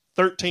contains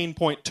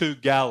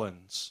 13.2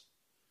 gallons.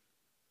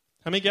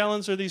 How many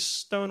gallons are these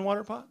stone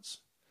water pots?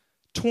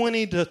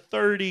 20 to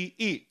 30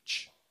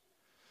 each.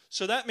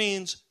 So that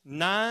means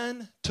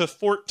 9 to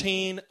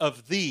 14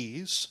 of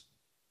these,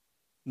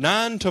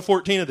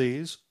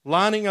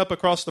 lining up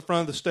across the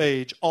front of the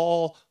stage,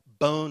 all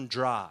bone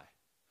dry.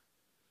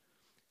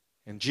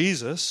 And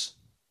Jesus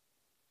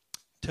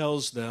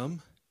tells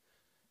them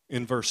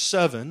in verse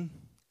 7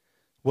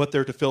 what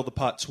they're to fill the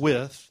pots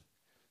with,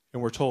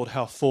 and we're told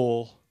how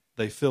full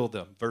they fill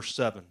them. Verse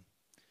 7.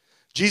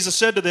 Jesus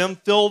said to them,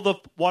 fill the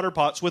water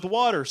pots with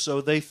water. So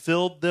they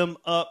filled them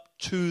up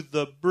to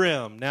the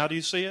brim. Now do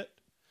you see it?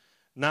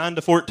 9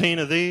 to 14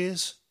 of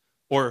these,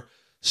 or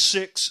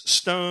 6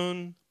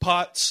 stone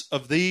pots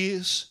of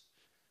these.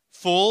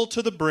 full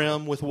to the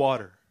brim with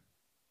water.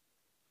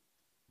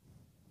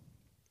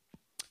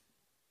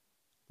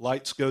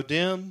 Lights go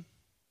dim.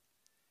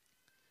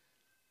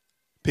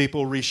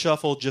 People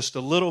reshuffle just a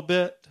little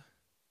bit.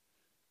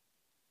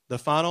 The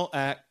final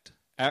act,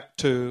 Act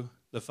 2,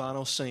 the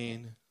final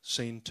scene,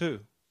 Scene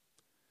 2.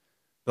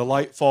 The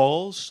light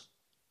falls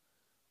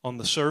on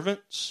the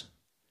servants,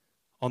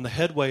 on the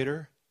head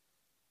waiter,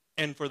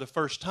 and for the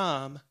first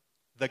time,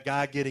 the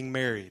guy getting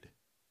married,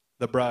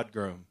 the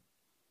bridegroom.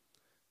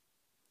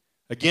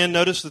 Again,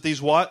 notice that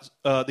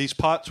these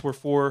pots were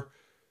for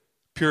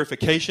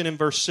purification in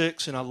verse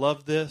 6, and I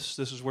love this.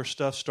 This is where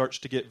stuff starts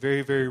to get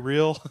very, very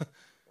real.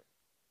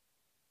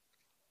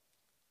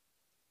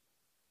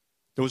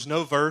 There was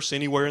no verse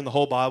anywhere in the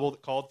whole Bible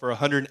that called for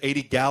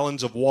 180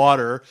 gallons of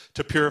water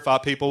to purify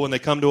people when they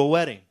come to a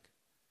wedding.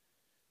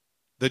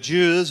 The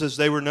Jews, as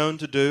they were known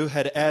to do,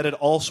 had added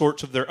all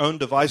sorts of their own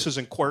devices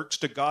and quirks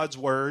to God's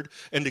word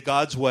and to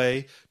God's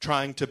way,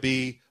 trying to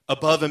be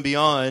above and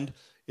beyond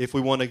if we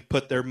want to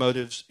put their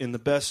motives in the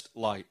best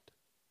light.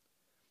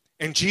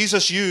 And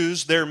Jesus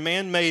used their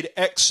man-made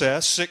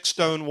excess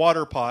 6-stone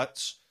water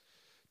pots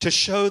to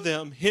show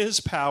them his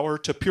power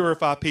to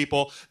purify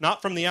people,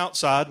 not from the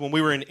outside. When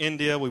we were in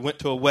India, we went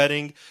to a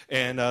wedding,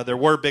 and there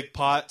were big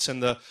pots,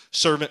 and the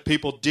servant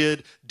people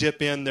did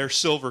dip in their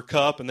silver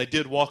cup, and they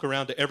did walk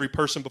around to every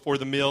person before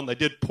the meal, and they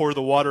did pour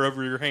the water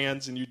over your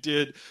hands, and you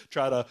did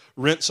try to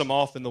rinse them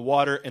off in the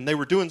water, and they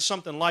were doing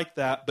something like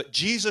that. But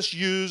Jesus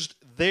used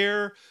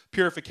their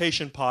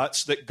purification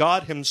pots that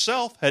God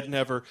himself had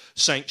never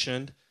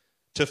sanctioned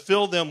to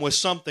fill them with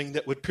something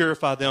that would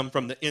purify them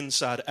from the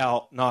inside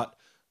out, not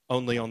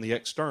only on the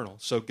external.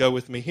 So go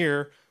with me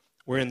here.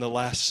 We're in the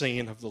last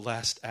scene of the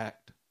last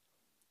act.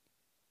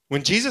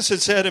 When Jesus had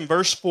said in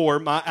verse 4,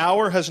 "My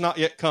hour has not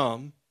yet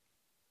come,"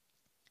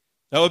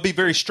 that would be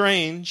very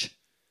strange,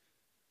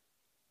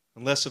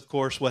 unless, of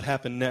course, what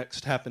happened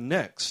next happened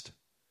next.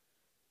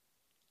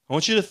 I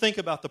want you to think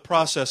about the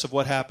process of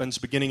what happens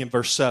beginning in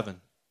verse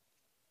 7.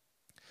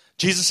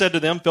 Jesus said to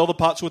them, "Fill the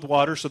pots with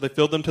water," so they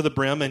filled them to the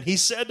brim. And he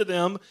said to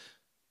them,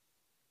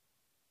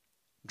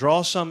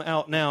 "Draw some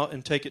out now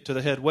and take it to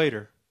the head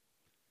waiter."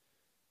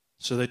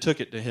 So they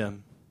took it to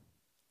him.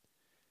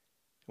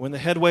 When the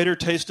head waiter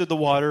tasted the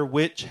water,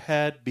 which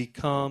had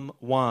become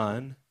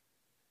wine,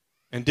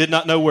 and did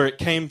not know where it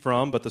came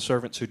from, but the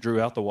servants who drew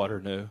out the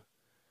water knew,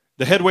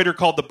 the head waiter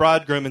called the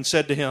bridegroom and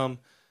said to him,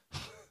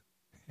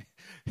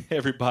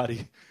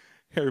 Everybody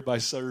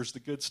serves the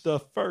good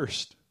stuff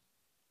first.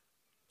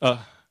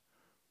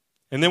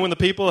 And then when the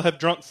people have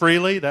drunk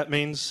freely, that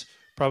means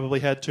probably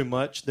had too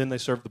much, then they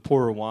serve the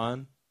poorer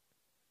wine.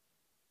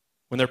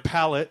 When their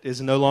palate is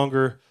no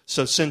longer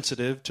so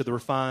sensitive to the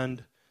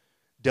refined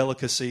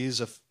delicacies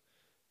of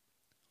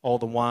all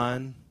the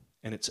wine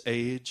and its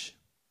age,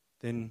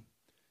 then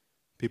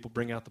people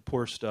bring out the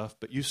poor stuff.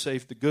 But you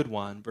saved the good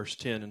wine, verse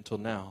 10, until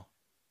now.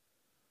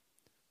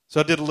 So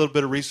I did a little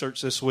bit of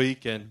research this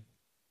week, and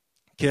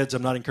kids,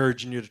 I'm not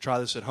encouraging you to try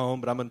this at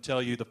home, but I'm going to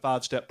tell you the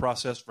 5-step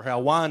process for how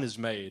wine is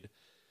made.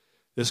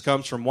 This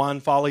comes from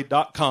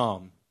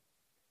winefolly.com.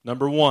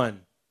 Number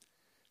 1,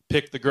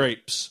 pick the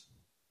grapes.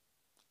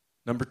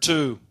 Number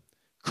 2,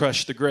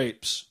 crush the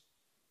grapes.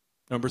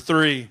 Number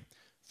 3,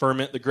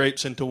 ferment the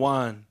grapes into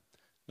wine.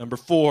 Number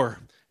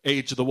 4,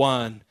 age the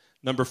wine.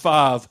 Number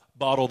 5,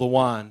 bottle the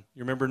wine.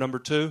 You remember number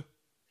 2?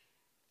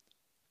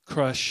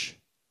 Crush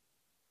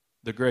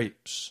the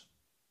grapes.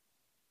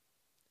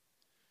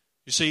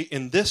 You see,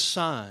 in this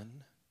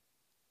sign,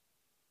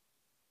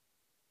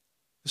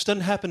 this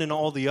doesn't happen in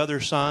all the other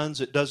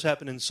signs. It does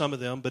happen in some of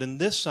them. But in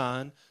this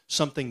sign,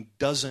 something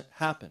doesn't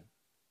happen.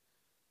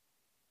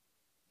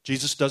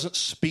 Jesus doesn't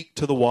speak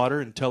to the water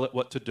and tell it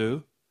what to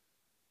do.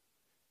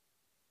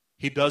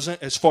 He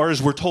doesn't, as far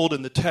as we're told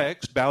in the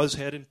text, bow his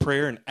head in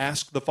prayer and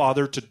ask the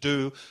Father to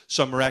do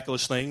some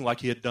miraculous thing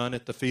like he had done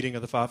at the feeding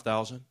of the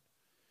 5,000.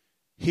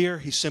 Here,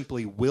 he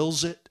simply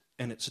wills it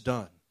and it's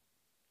done.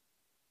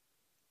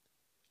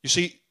 You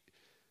see,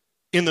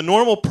 in the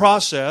normal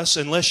process,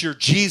 unless you're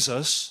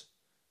Jesus,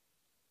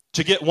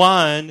 to get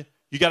wine,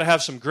 you got to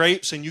have some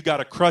grapes and you got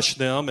to crush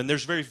them. And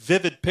there's very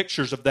vivid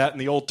pictures of that in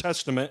the Old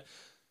Testament.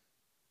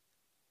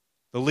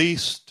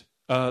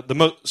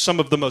 Some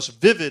of the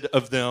most vivid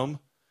of them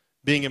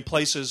being in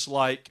places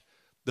like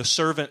the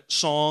servant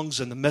songs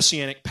and the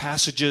messianic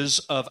passages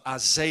of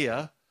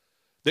Isaiah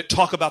that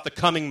talk about the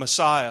coming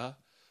Messiah,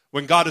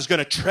 when God is going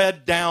to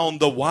tread down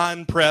the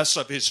winepress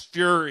of his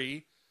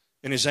fury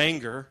and his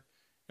anger.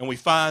 And we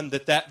find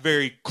that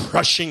very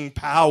crushing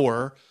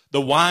power, the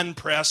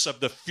winepress of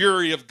the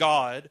fury of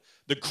God,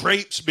 the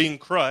grapes being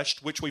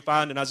crushed, which we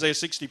find in Isaiah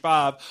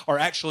 65, are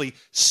actually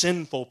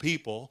sinful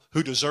people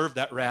who deserve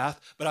that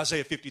wrath. But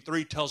Isaiah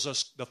 53 tells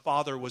us the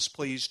Father was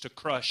pleased to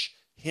crush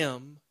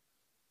him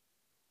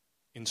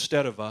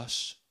instead of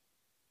us,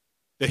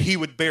 that he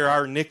would bear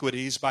our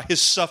iniquities. By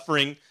his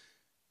suffering,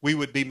 we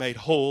would be made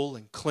whole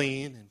and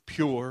clean and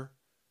pure.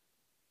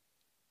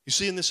 You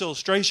see in this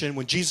illustration,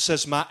 when Jesus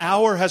says, "My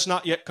hour has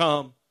not yet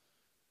come,"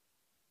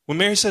 when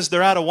Mary says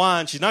they're out of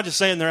wine, she's not just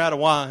saying they're out of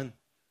wine.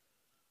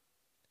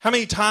 How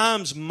many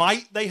times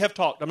might they have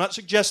talked? I'm not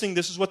suggesting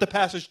this is what the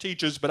passage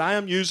teaches, but I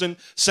am using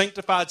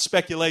sanctified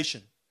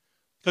speculation.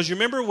 Because you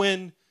remember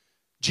when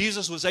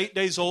Jesus was 8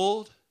 days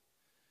old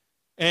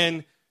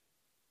and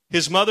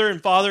his mother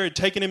and father had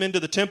taken him into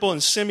the temple,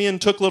 and Simeon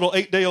took little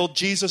 8-day-old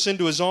Jesus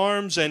into his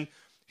arms, and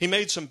he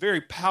made some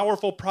very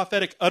powerful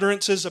prophetic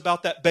utterances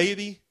about that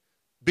baby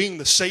being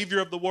the Savior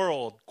of the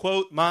world.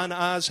 Quote, "Mine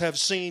eyes have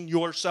seen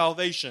your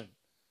salvation."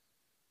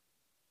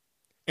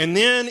 And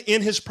then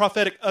in his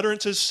prophetic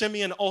utterances,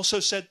 Simeon also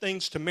said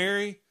things to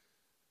Mary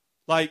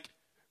like,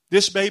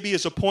 "This baby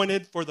is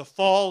appointed for the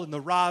fall and the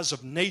rise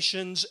of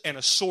nations, and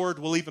a sword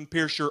will even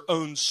pierce your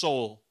own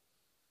soul."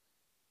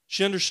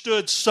 She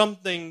understood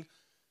something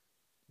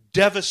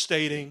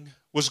devastating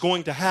was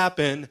going to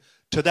happen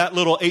to that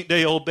little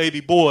 8-day-old baby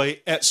boy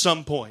at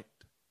some point.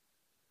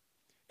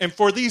 And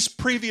for these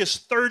previous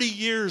 30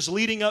 years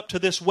leading up to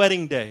this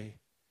wedding day,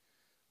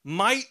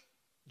 might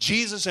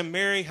Jesus and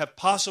Mary have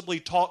possibly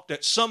talked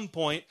at some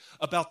point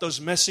about those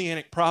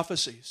messianic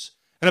prophecies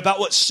and about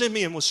what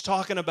Simeon was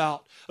talking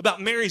about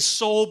Mary's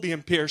soul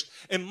being pierced.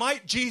 And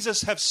might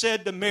Jesus have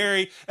said to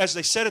Mary as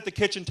they sat at the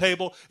kitchen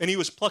table and he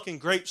was plucking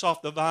grapes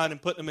off the vine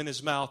and putting them in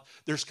his mouth,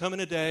 "There's coming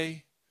a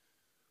day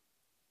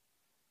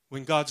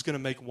when God's going to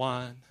make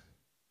wine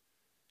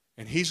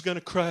and he's going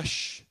to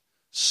crush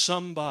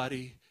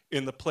somebody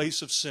in the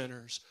place of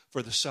sinners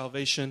for the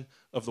salvation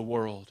of the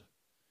world."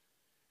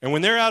 And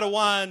when they're out of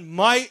wine,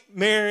 might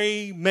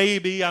Mary,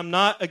 maybe, I'm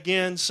not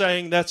again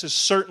saying that's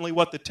certainly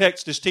what the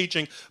text is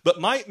teaching,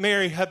 but might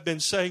Mary have been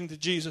saying to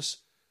Jesus,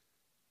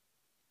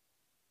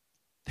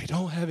 "They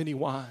don't have any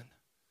wine."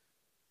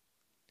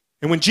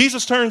 And when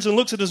Jesus turns and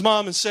looks at his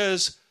mom and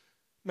says,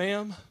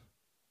 "Ma'am,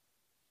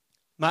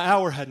 my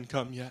hour hadn't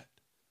come yet."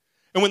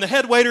 And when the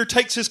head waiter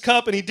takes his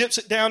cup and he dips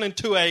it down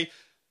into a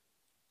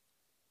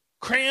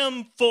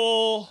cram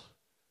full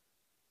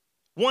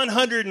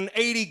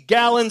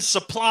 180-gallon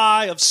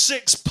supply of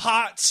 6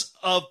 pots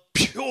of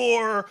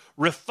pure,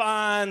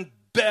 refined,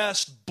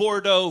 best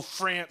Bordeaux,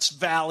 France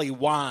Valley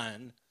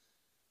wine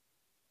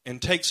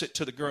and takes it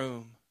to the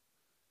groom,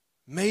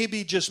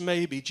 maybe, just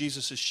maybe,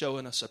 Jesus is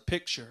showing us a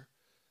picture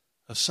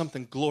of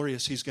something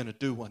glorious he's going to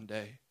do one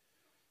day.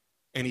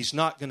 And he's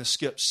not going to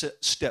skip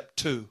step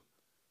 2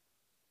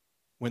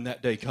 when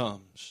that day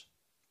comes.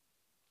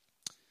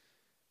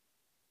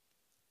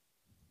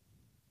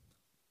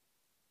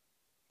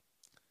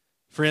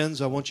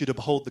 Friends, I want you to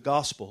behold the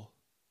gospel.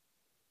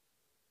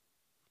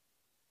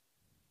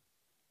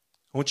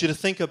 I want you to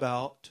think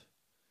about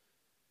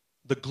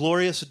the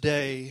glorious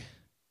day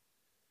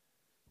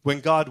when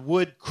God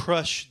would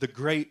crush the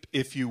grape,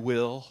 if you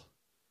will,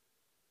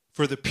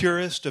 for the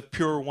purest of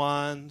pure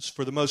wines,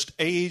 for the most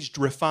aged,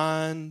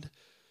 refined,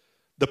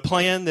 the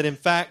plan that in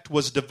fact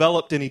was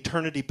developed in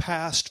eternity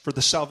past for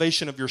the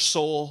salvation of your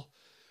soul.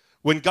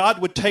 When God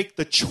would take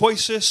the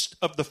choicest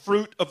of the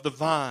fruit of the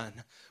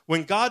vine,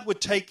 when God would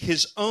take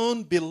his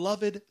own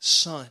beloved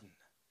Son,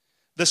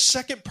 the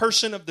second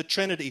person of the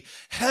Trinity,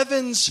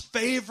 heaven's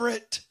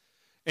favorite,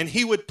 and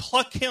he would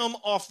pluck him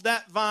off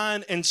that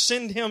vine and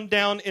send him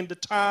down into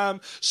time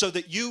so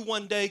that you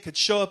one day could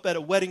show up at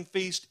a wedding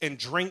feast and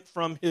drink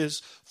from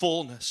his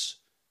fullness.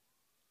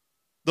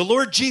 The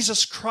Lord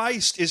Jesus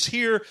Christ is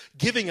here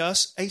giving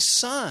us a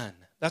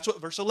sign. That's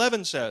what verse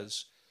 11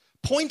 says.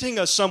 Pointing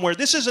us somewhere.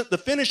 This isn't the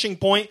finishing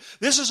point.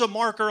 This is a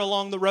marker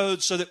along the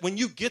road so that when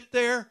you get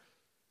there,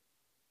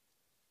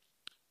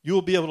 you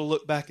will be able to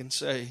look back and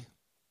say,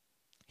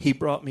 "He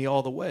brought me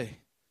all the way,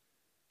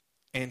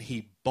 and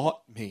he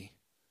bought me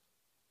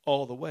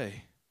all the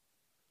way."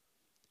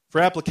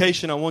 For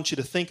application, I want you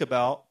to think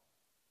about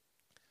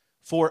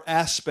 4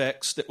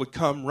 aspects that would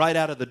come right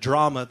out of the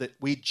drama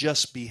that we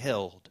just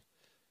beheld.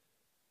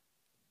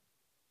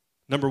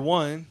 Number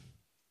 1,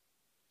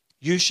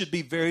 you should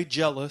be very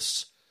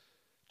jealous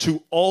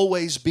to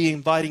always be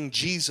inviting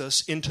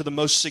Jesus into the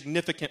most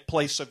significant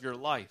place of your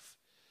life.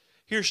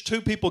 Here's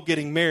 2 people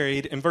getting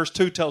married, and verse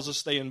 2 tells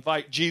us they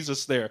invite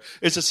Jesus there.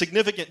 It's a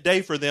significant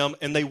day for them,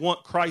 and they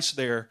want Christ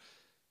there.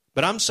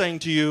 But I'm saying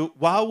to you,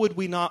 why would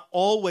we not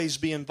always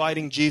be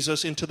inviting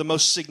Jesus into the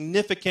most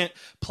significant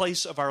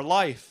place of our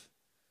life?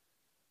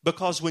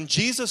 Because when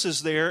Jesus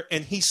is there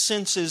and he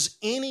senses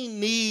any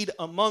need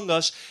among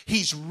us,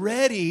 he's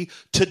ready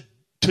to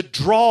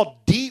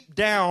draw deep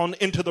down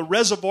into the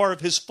reservoir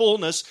of his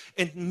fullness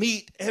and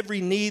meet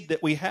every need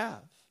that we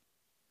have.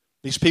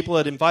 These people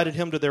had invited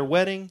him to their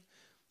wedding.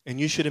 And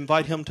you should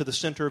invite him to the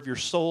center of your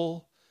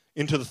soul,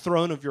 into the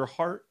throne of your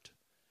heart,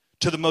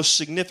 to the most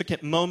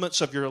significant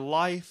moments of your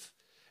life,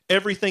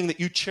 everything that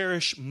you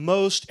cherish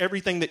most,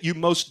 everything that you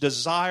most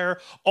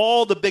desire,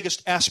 all the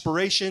biggest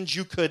aspirations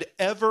you could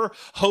ever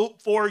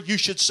hope for. You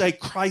should say,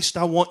 "Christ,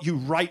 I want you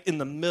right in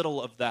the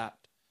middle of that.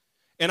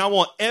 And I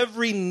want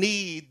every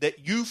need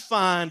that you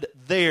find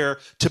there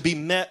to be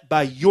met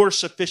by your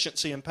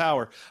sufficiency and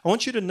power." I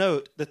want you to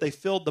note that they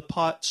filled the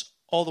pots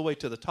all the way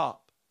to the top.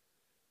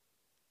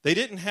 They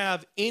didn't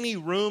have any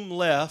room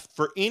left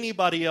for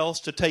anybody else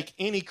to take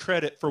any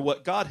credit for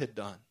what God had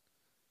done.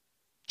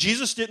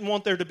 Jesus didn't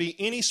want there to be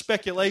any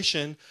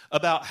speculation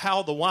about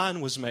how the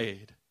wine was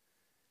made.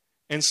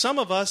 And some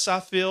of us, I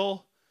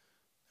feel,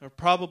 are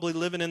probably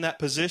living in that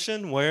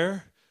position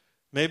where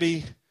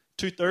maybe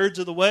 2/3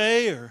 of the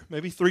way or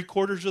maybe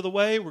 3/4 of the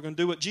way, we're going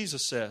to do what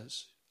Jesus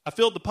says. I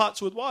filled the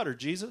pots with water,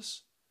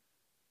 Jesus.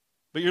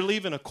 But you're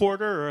leaving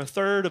 1/4 or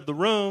 1/3 of the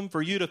room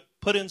for you to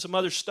put in some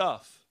other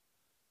stuff.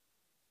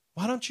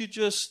 Why don't you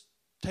just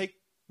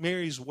take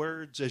Mary's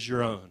words as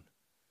your own?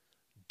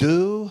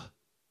 Do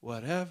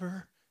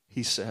whatever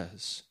he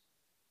says.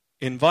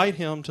 Invite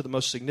him to the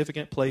most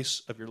significant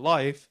place of your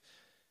life.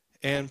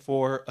 And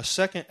for a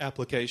second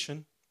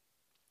application,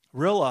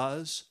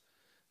 realize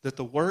that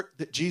the work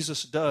that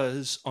Jesus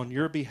does on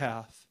your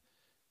behalf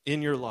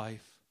in your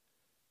life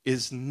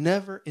is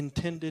never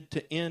intended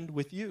to end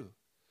with you.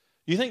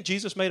 You think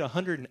Jesus made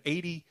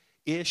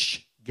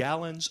 180-ish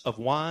gallons of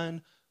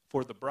wine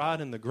for the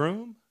bride and the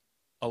groom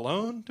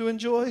alone to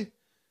enjoy?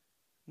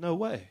 No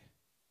way.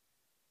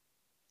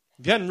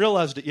 If you hadn't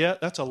realized it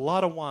yet, that's a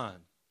lot of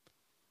wine.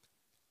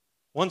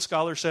 One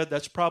scholar said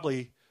that's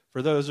probably,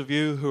 for those of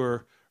you who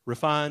are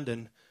refined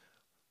and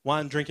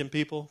wine-drinking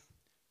people,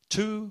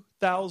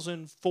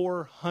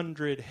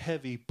 2,400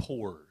 heavy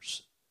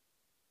pours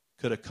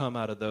could have come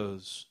out of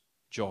those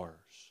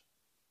jars.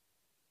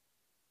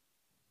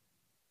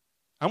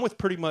 I'm with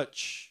pretty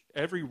much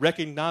every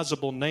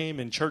recognizable name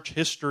in church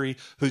history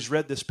who's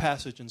read this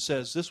passage and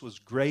says this was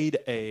grade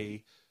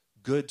A,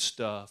 good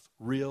stuff,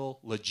 real,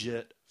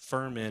 legit,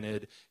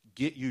 fermented,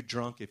 get you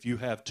drunk if you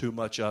have too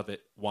much of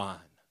it, wine.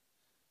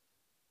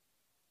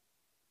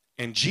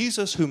 And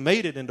Jesus, who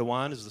made it into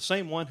wine, is the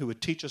same one who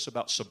would teach us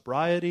about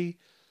sobriety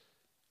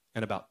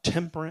and about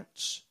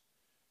temperance,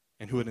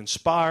 and who would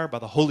inspire by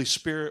the Holy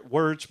Spirit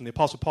words from the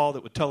Apostle Paul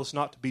that would tell us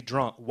not to be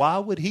drunk. Why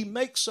would he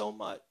make so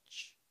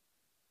much?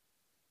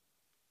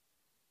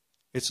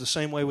 It's the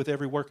same way with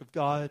every work of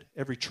God,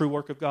 every true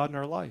work of God in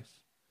our life.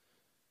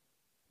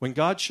 When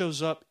God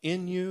shows up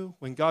in you,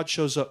 when God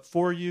shows up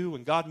for you,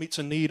 when God meets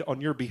a need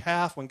on your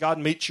behalf, when God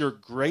meets your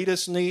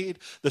greatest need,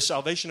 the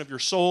salvation of your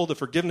soul, the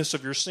forgiveness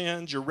of your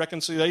sins, your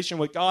reconciliation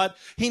with God,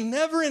 he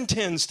never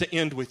intends to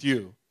end with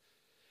you.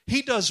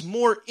 He does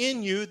more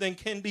in you than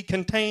can be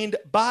contained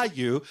by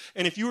you.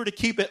 And if you were to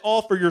keep it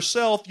all for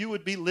yourself, you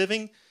would be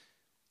living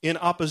in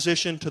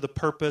opposition to the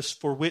purpose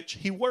for which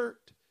he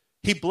worked.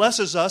 He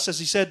blesses us, as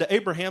he said to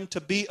Abraham, to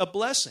be a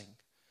blessing.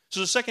 So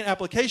the second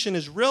application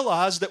is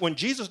realize that when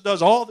Jesus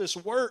does all this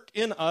work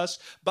in us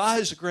by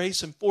his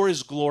grace and for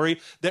his glory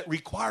that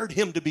required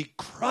him to be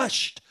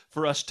crushed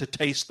for us to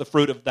taste the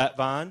fruit of that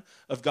vine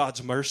of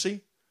God's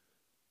mercy,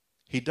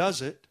 he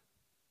does it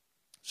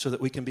so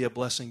that we can be a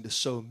blessing to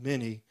so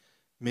many,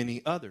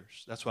 many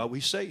others. That's why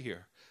we say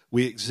here,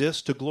 we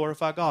exist to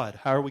glorify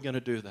God. How are we going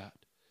to do that?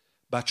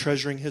 By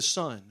treasuring his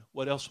Son.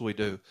 What else will we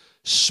do?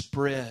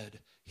 Spread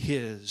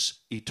his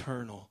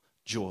eternal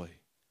joy.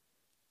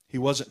 He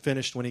wasn't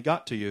finished when he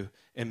got to you.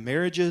 And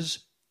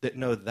marriages that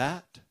know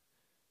that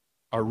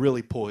are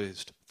really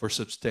poised for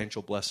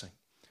substantial blessing.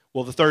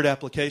 Well, the third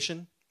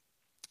application,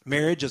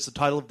 marriage, as the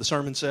title of the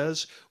sermon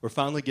says, we're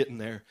finally getting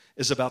there,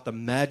 is about the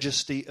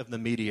majesty of the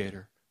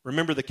mediator.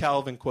 Remember the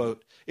Calvin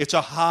quote, it's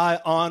a high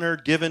honor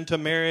given to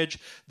marriage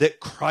that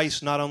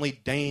Christ not only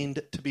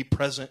deigned to be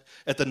present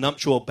at the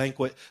nuptial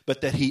banquet,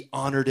 but that he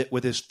honored it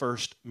with his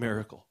first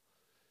miracle.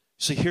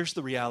 See, here's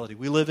the reality.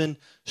 We live in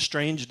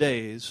strange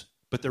days,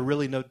 but they're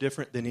really no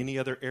different than any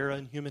other era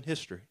in human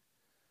history.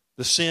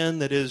 The sin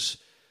that is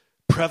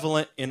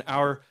prevalent in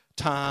our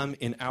time,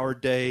 in our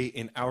day,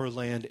 in our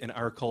land, in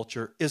our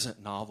culture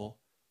isn't novel.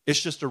 It's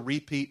just a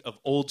repeat of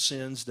old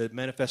sins that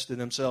manifested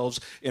themselves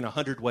in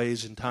 100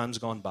 ways in times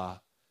gone by.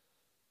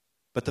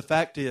 But the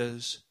fact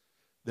is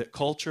that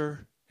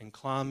culture and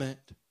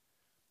climate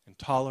and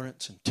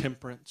tolerance and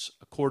temperance,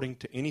 according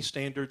to any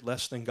standard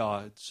less than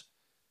God's,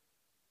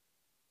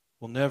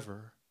 will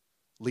never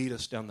lead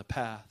us down the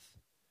path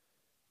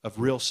of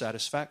real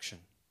satisfaction.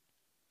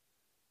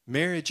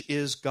 Marriage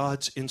is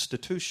God's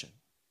institution.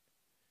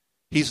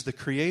 He's the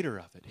creator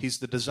of it. He's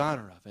the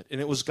designer of it.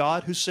 And it was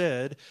God who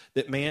said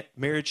that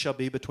marriage shall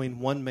be between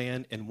one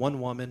man and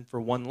one woman for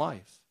one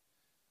life.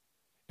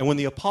 And when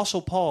the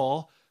Apostle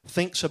Paul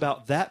thinks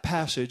about that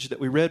passage that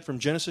we read from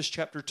Genesis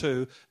chapter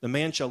 2, the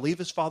man shall leave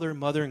his father and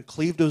mother and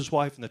cleave to his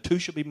wife, and the two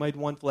shall be made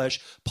one flesh.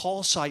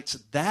 Paul cites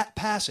that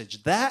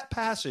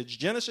passage,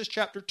 Genesis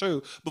chapter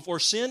 2, before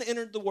sin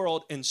entered the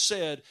world, and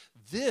said,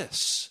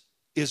 this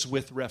is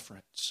with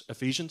reference,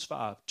 Ephesians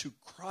 5, to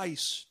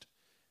Christ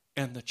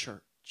and the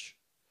church.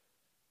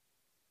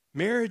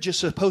 Marriage is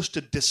supposed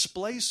to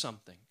display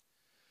something.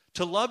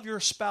 To love your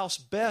spouse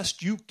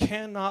best, you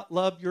cannot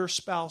love your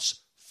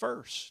spouse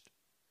first.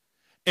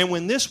 And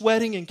when this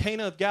wedding in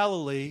Cana of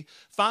Galilee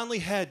finally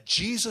had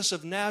Jesus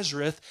of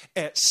Nazareth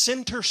at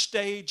center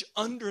stage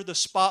under the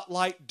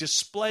spotlight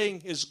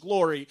displaying his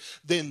glory,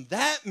 then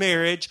that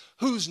marriage,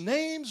 whose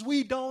names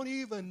we don't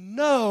even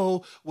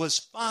know, was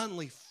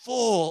finally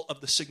full of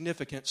the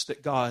significance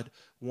that God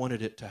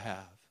wanted it to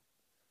have.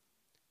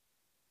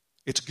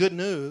 It's good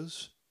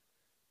news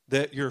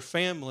that your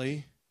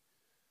family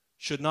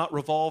should not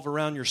revolve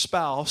around your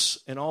spouse,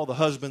 and all the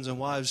husbands and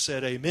wives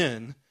said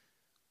amen.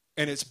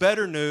 And it's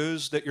better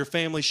news that your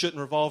family shouldn't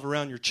revolve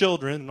around your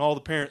children, and all the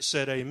parents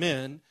said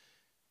amen.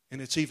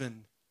 And it's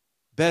even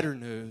better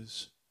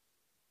news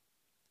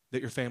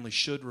that your family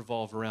should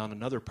revolve around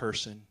another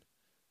person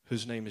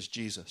whose name is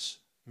Jesus.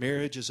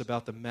 Marriage is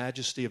about the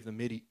majesty of the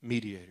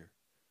mediator.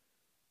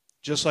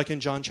 Just like in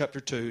John chapter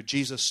 2,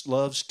 Jesus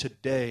loves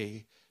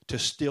today to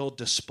still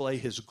display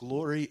his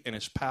glory and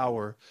his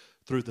power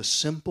through the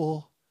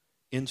simple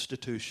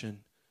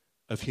institution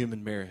of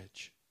human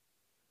marriage.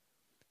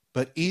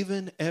 But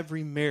even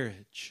every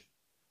marriage,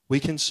 we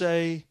can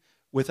say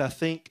with, I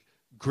think,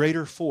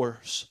 greater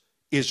force,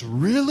 is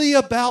really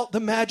about the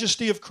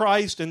majesty of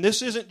Christ. And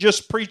this isn't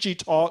just preachy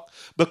talk,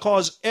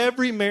 because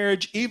every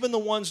marriage, even the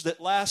ones that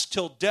last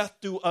till death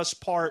do us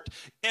part,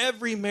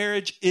 every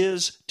marriage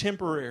is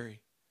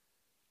temporary.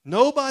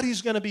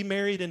 Nobody's going to be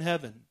married in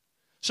heaven.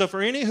 So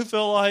for any who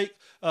feel like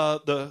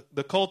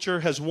the culture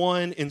has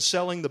won in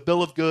selling the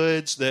bill of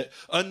goods, that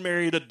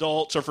unmarried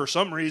adults are for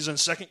some reason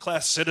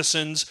second-class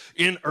citizens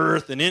in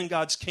earth and in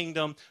God's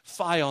kingdom,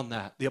 fie on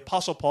that. The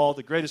Apostle Paul,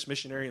 the greatest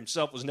missionary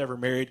himself, was never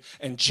married,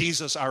 and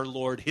Jesus our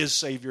Lord, his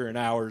Savior and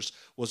ours,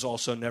 was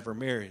also never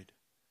married.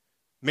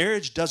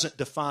 Marriage doesn't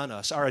define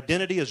us. Our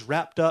identity is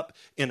wrapped up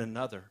in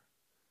another.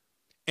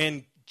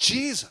 And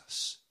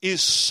Jesus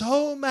is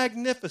so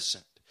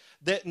magnificent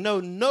that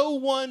no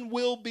one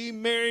will be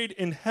married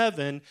in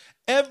heaven.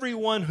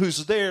 Everyone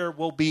who's there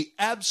will be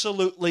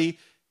absolutely,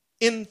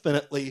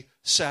 infinitely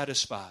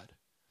satisfied.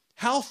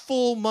 How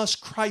full must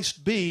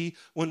Christ be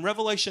when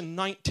Revelation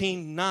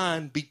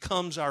 19:9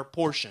 becomes our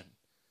portion?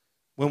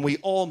 When we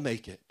all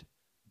make it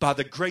by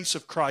the grace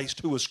of Christ,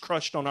 who was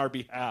crushed on our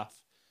behalf,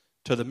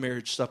 to the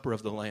marriage supper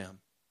of the Lamb.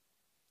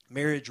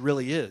 Marriage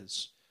really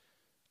is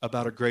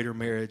about a greater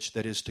marriage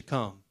that is to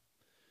come,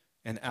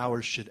 and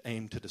ours should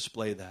aim to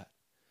display that.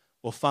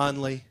 Well,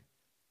 finally,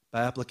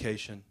 by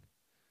application,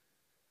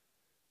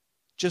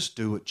 just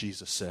do what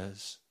Jesus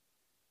says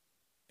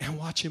and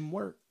watch him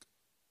work.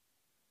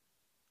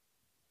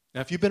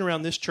 Now, if you've been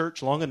around this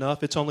church long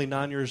enough, it's only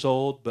 9 years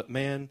old, but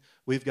man,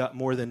 we've got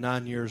more than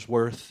 9 years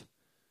worth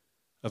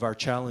of our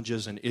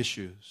challenges and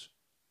issues.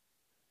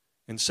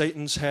 And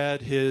Satan's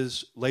had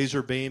his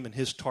laser beam and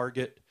his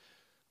target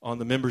on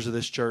the members of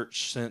this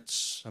church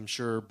since, I'm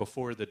sure,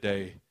 before the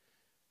day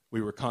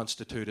we were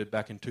constituted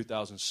back in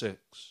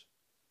 2006.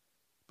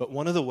 But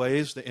one of the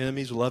ways the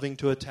enemy's loving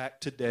to attack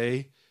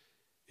today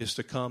is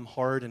to come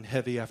hard and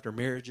heavy after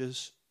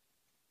marriages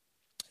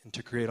and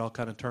to create all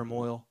kind of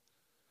turmoil.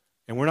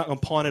 And we're not going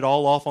to pawn it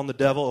all off on the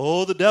devil.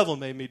 Oh, the devil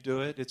made me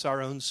do it. It's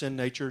our own sin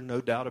nature, no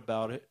doubt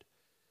about it.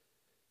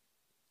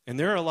 And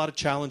there are a lot of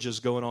challenges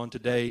going on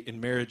today in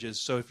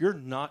marriages. So if you're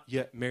not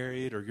yet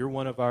married, or you're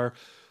one of our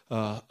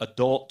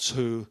adults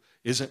who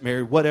isn't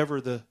married, whatever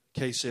the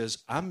case is,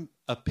 I'm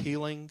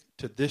appealing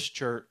to this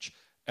church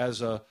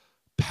as a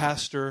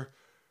pastor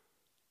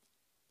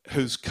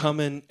who's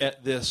coming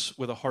at this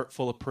with a heart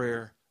full of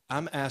prayer.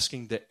 I'm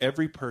asking that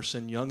every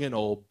person, young and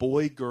old,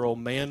 boy, girl,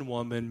 man,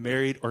 woman,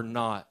 married or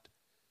not,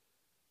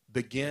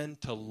 begin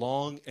to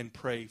long and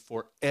pray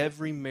for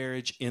every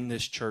marriage in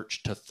this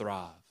church to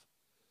thrive.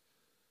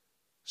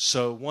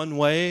 So one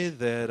way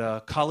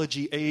that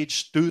college-age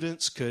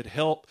students could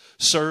help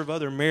serve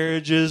other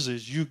marriages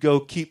is you go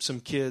keep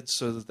some kids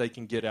so that they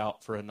can get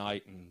out for a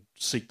night and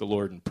seek the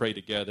Lord and pray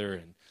together.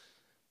 And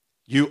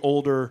you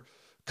older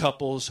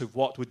couples who've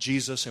walked with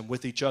Jesus and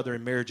with each other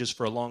in marriages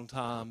for a long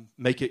time,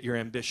 make it your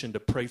ambition to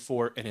pray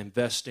for and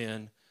invest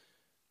in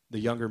the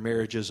younger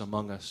marriages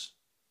among us.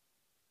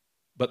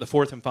 But the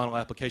fourth and final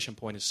application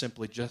point is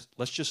simply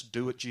let's just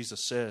do what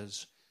Jesus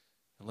says,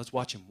 and let's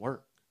watch him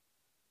work.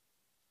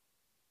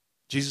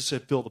 Jesus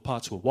said, fill the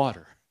pots with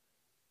water.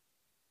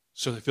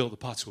 So they filled the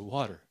pots with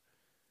water.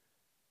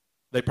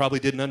 They probably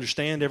didn't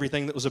understand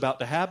everything that was about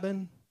to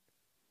happen.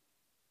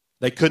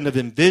 They couldn't have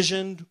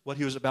envisioned what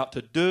he was about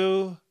to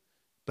do,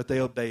 but they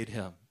obeyed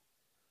him.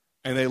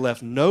 And they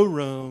left no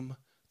room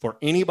for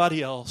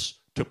anybody else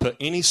to put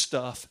any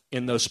stuff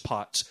in those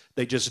pots.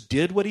 They just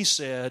did what he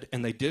said,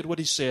 and they did what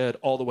he said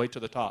all the way to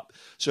the top.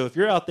 So if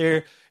you're out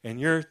there and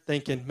you're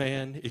thinking,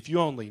 man, if you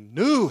only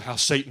knew how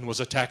Satan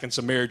was attacking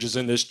some marriages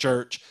in this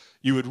church,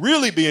 you would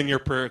really be in your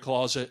prayer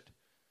closet.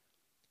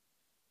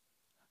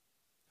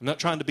 I'm not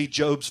trying to be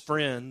Job's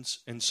friends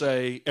and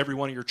say every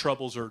one of your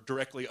troubles are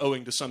directly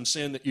owing to some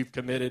sin that you've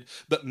committed,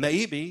 but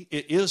maybe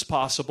it is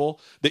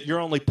possible that you're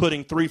only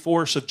putting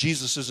 3/4 of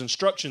Jesus'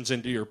 instructions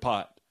into your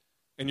pot,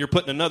 and you're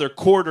putting another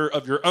 1/4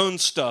 of your own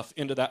stuff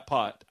into that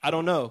pot. I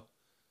don't know.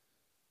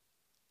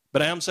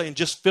 But I am saying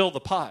just fill the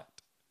pot.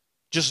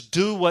 Just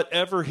do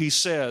whatever he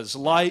says.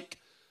 Like,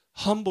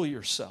 humble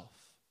yourself.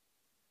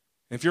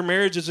 If your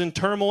marriage is in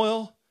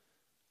turmoil,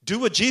 do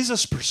what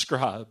Jesus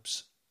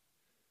prescribes.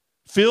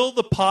 Fill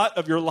the pot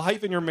of your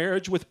life and your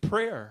marriage with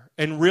prayer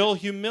and real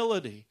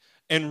humility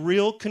and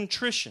real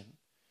contrition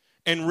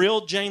and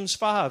real James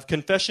 5,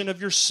 confession of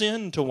your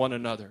sin to one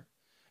another,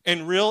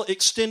 and real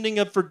extending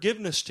of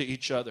forgiveness to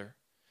each other,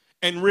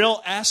 and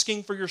real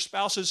asking for your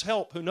spouse's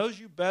help, who knows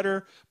you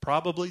better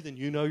probably than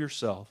you know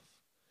yourself,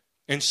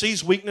 and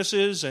sees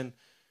weaknesses and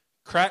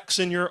cracks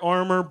in your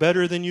armor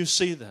better than you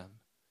see them.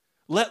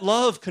 Let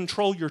love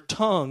control your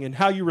tongue and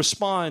how you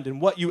respond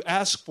and what you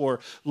ask for.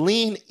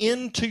 Lean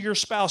into your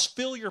spouse.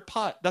 Fill your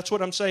pot. That's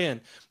what I'm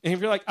saying. And if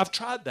you're like, I've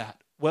tried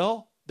that.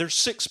 Well, there's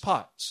 6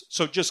 pots.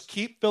 So just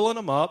keep filling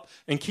them up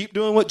and keep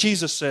doing what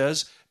Jesus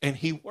says, and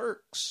He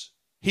works.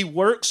 He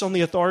works on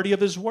the authority of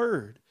His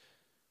word.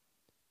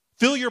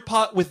 Fill your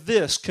pot with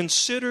this.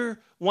 Consider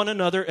one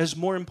another as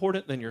more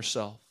important than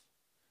yourself.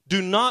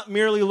 Do not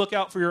merely look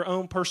out for your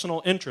own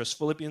personal interests,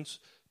 Philippians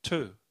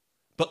 2,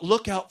 but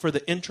look out for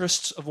the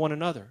interests of one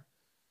another.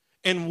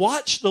 And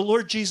watch the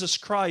Lord Jesus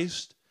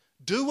Christ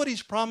do what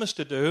He's promised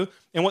to do,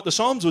 and what the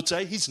Psalms would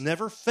say, He's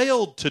never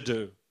failed to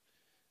do.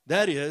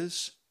 That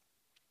is,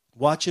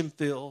 watch Him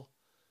fill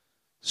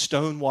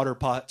stone water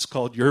pots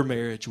called your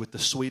marriage with the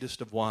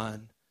sweetest of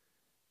wine.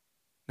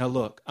 Now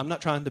look, I'm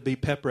not trying to be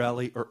pep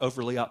rally or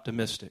overly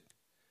optimistic,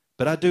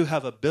 but I do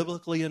have a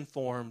biblically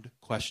informed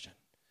question.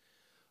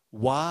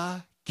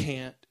 Why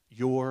can't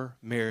your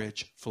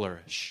marriage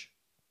flourish?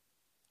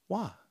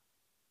 Why?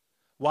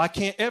 Why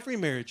can't every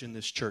marriage in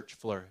this church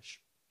flourish?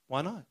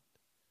 Why not?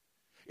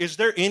 Is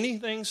there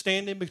anything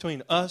standing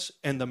between us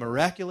and the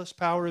miraculous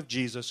power of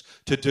Jesus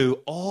to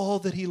do all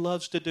that He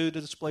loves to do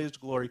to display His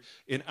glory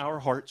in our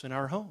hearts and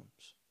our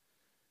homes?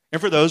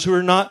 And for those who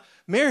are not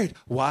married,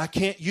 why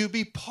can't you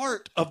be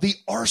part of the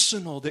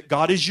arsenal that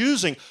God is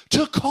using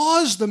to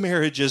cause the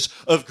marriages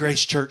of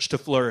Grace Church to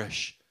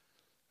flourish?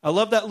 I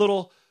love that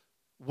little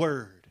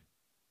word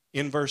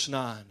in verse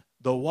 9.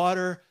 The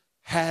water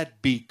had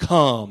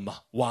become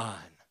wine.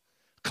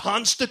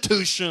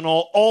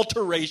 Constitutional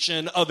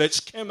alteration of its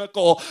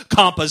chemical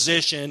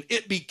composition.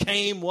 It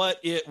became what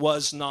it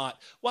was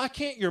not. Why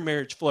can't your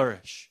marriage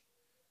flourish?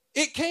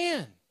 It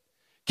can.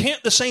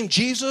 Can't the same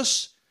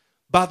Jesus,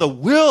 by the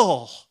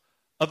will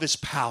of His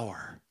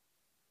power,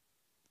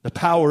 the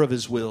power of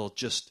His will,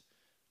 just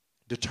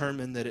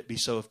determine that it be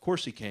so? Of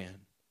course He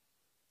can.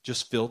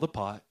 Just fill the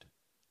pot,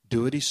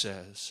 do what He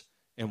says,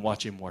 and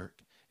watch Him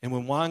work. And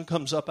when wine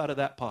comes up out of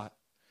that pot,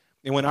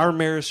 and when our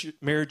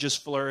marriages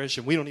flourish,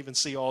 and we don't even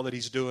see all that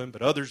He's doing,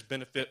 but others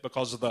benefit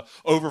because of the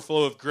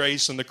overflow of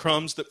grace and the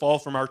crumbs that fall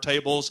from our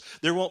tables,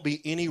 there won't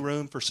be any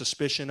room for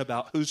suspicion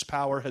about whose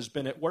power has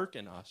been at work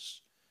in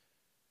us.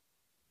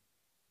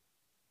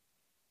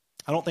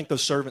 I don't think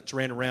those servants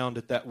ran around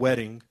at that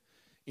wedding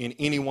in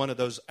any one of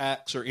those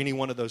acts or any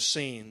one of those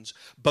scenes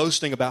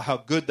boasting about how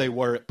good they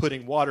were at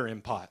putting water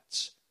in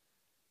pots.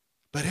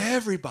 But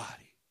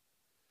everybody,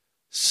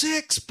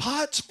 6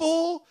 pots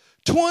full,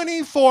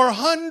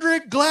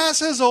 2,400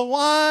 glasses of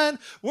wine.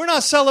 We're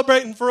not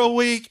celebrating for a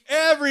week.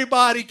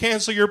 Everybody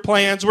cancel your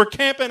plans. We're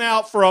camping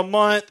out for a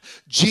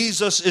month.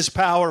 Jesus is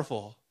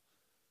powerful.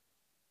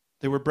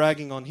 They were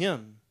bragging on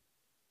Him.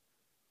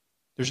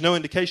 There's no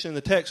indication in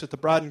the text that the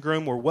bride and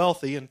groom were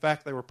wealthy. In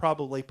fact, they were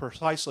probably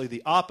precisely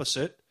the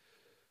opposite,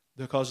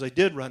 because they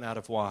did run out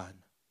of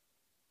wine.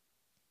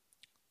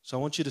 So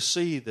I want you to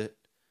see that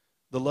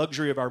the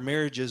luxury of our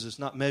marriages is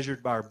not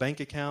measured by our bank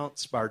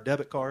accounts, by our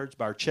debit cards,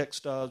 by our check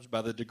stubs,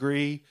 by the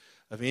degree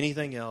of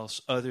anything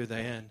else other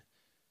than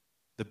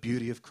the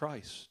beauty of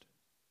Christ.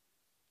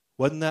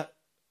 Wasn't that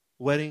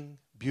wedding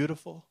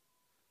beautiful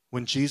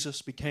when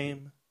Jesus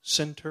became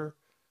center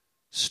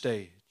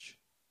stage?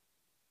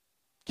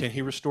 Can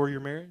He restore your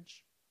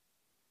marriage?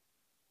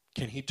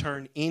 Can He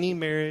turn any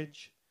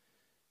marriage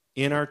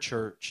in our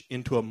church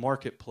into a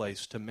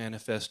marketplace to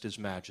manifest His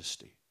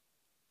majesty?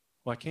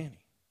 Why can't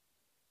He?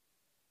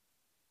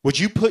 Would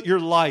you put your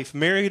life,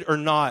 married or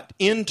not,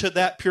 into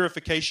that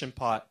purification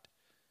pot?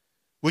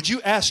 Would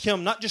you ask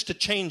Him not just to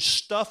change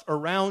stuff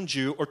around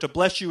you or to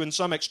bless you in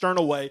some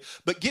external way,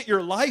 but get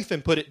your life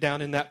and put it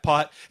down in that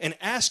pot and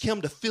ask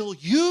Him to fill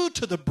you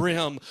to the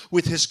brim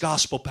with His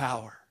gospel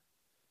power?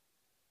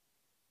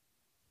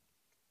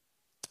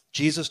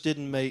 Jesus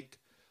didn't make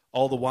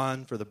all the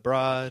wine for the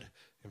bride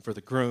and for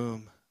the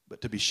groom, but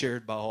to be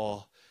shared by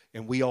all.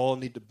 And we all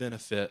need to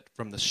benefit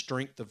from the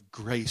strength of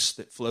grace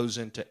that flows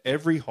into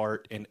every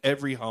heart and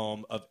every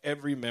home of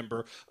every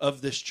member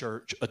of this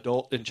church,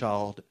 adult and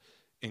child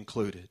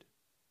included.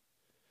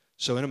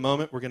 So in a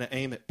moment, we're going to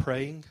aim at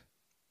praying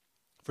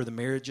for the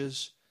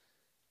marriages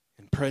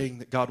and praying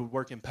that God would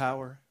work in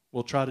power.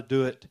 We'll try to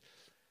do it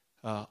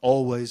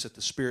always at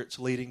the Spirit's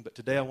leading, but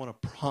today I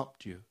want to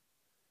prompt you.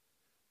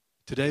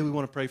 Today we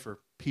want to pray for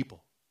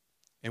people.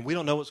 And we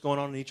don't know what's going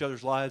on in each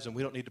other's lives, and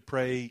we don't need to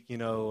pray,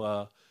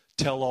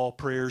 tell-all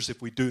prayers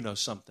if we do know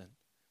something.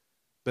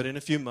 But in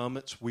a few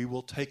moments, we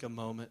will take a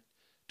moment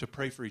to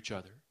pray for each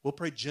other. We'll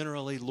pray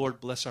generally,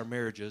 Lord, bless our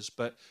marriages,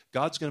 but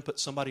God's going to put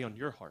somebody on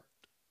your heart.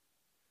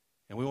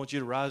 And we want you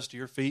to rise to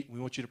your feet, and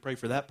we want you to pray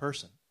for that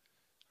person,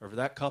 or for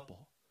that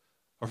couple,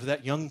 or for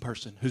that young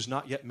person who's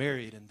not yet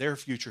married and their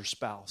future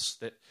spouse,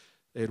 that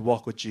they'd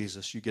walk with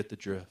Jesus. You get the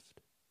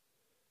drift.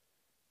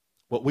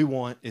 What we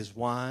want is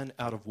wine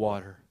out of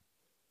water.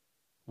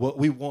 What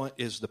we want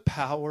is the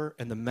power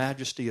and the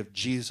majesty of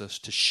Jesus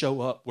to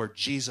show up where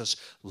Jesus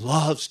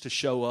loves to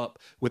show up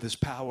with his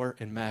power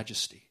and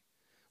majesty.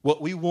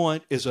 What we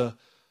want is a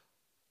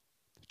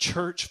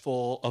church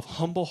full of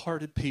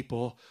humble-hearted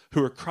people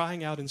who are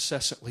crying out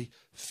incessantly,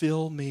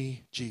 "Fill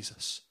me,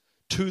 Jesus.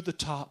 To the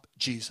top,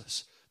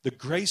 Jesus. The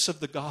grace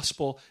of the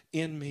gospel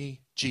in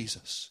me,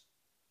 Jesus."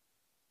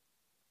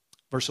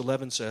 Verse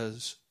 11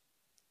 says,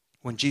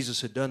 when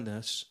Jesus had done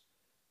this,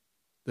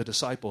 the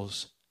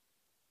disciples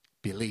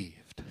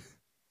believed.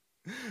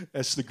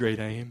 That's the great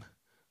aim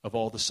of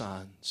all the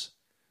signs,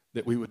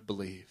 that we would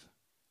believe,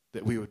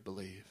 that we would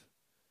believe.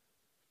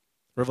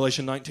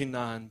 Revelation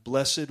 19:9,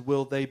 blessed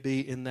will they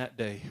be in that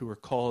day who are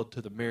called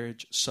to the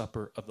marriage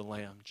supper of the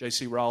Lamb.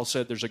 J.C. Ryle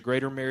said there's a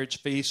greater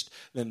marriage feast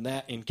than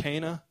that in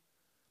Cana,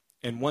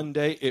 and one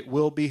day it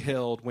will be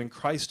held when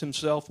Christ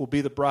himself will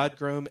be the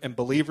bridegroom and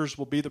believers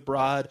will be the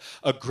bride.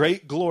 A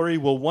great glory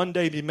will one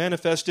day be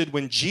manifested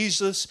when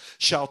Jesus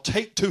shall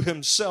take to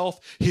himself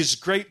his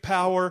great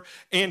power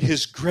and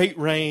his great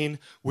reign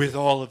with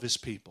all of his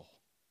people.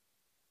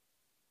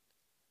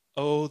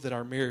 Oh, that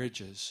our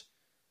marriages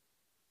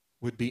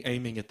would be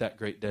aiming at that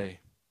great day.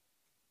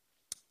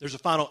 There's a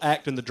final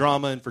act in the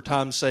drama, and for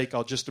time's sake,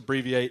 I'll just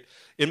abbreviate.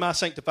 In my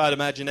sanctified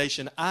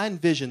imagination, I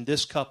envision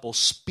this couple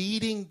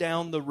speeding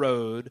down the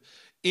road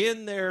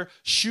in their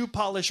shoe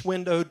polish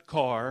windowed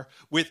car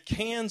with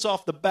cans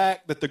off the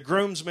back that the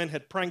groomsmen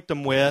had pranked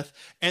them with,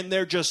 and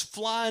they're just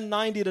flying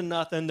 90 to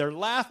nothing. They're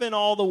laughing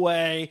all the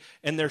way,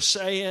 and they're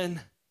saying,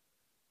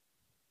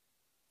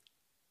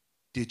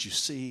 "Did you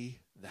see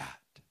that?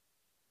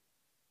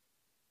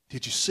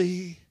 Did you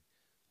see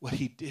what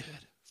he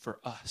did for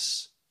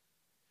us?"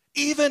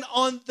 Even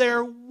on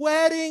their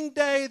wedding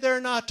day, they're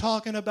not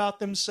talking about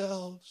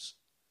themselves.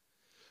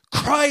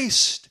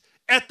 Christ,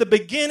 at the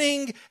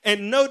beginning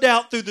and no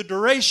doubt through the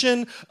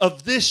duration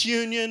of this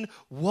union,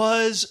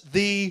 was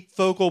the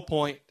focal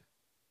point.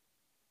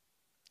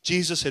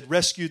 Jesus had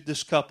rescued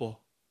this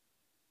couple,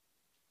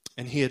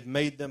 and he had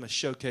made them a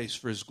showcase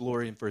for his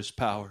glory and for his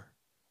power.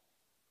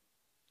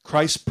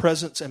 Christ's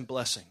presence and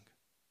blessing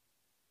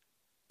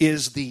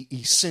is the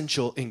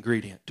essential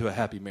ingredient to a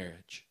happy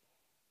marriage.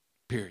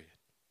 Period.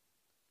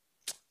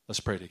 Let's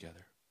pray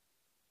together.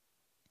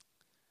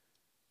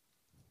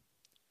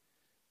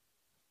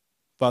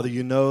 Father,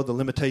 you know the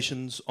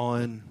limitations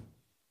on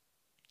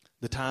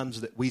the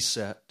times that we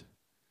set.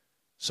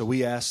 So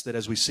we ask that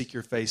as we seek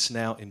your face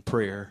now in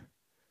prayer,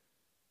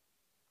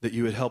 that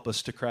you would help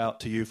us to cry out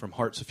to you from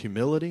hearts of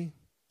humility,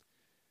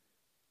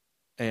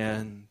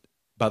 and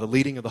by the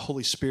leading of the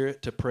Holy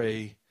Spirit to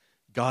pray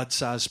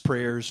God-sized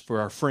prayers for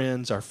our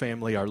friends, our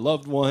family, our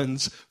loved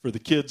ones, for the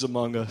kids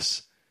among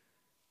us,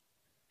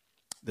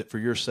 that for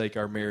your sake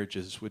our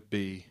marriages would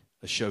be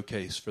a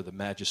showcase for the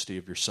majesty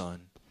of your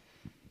Son.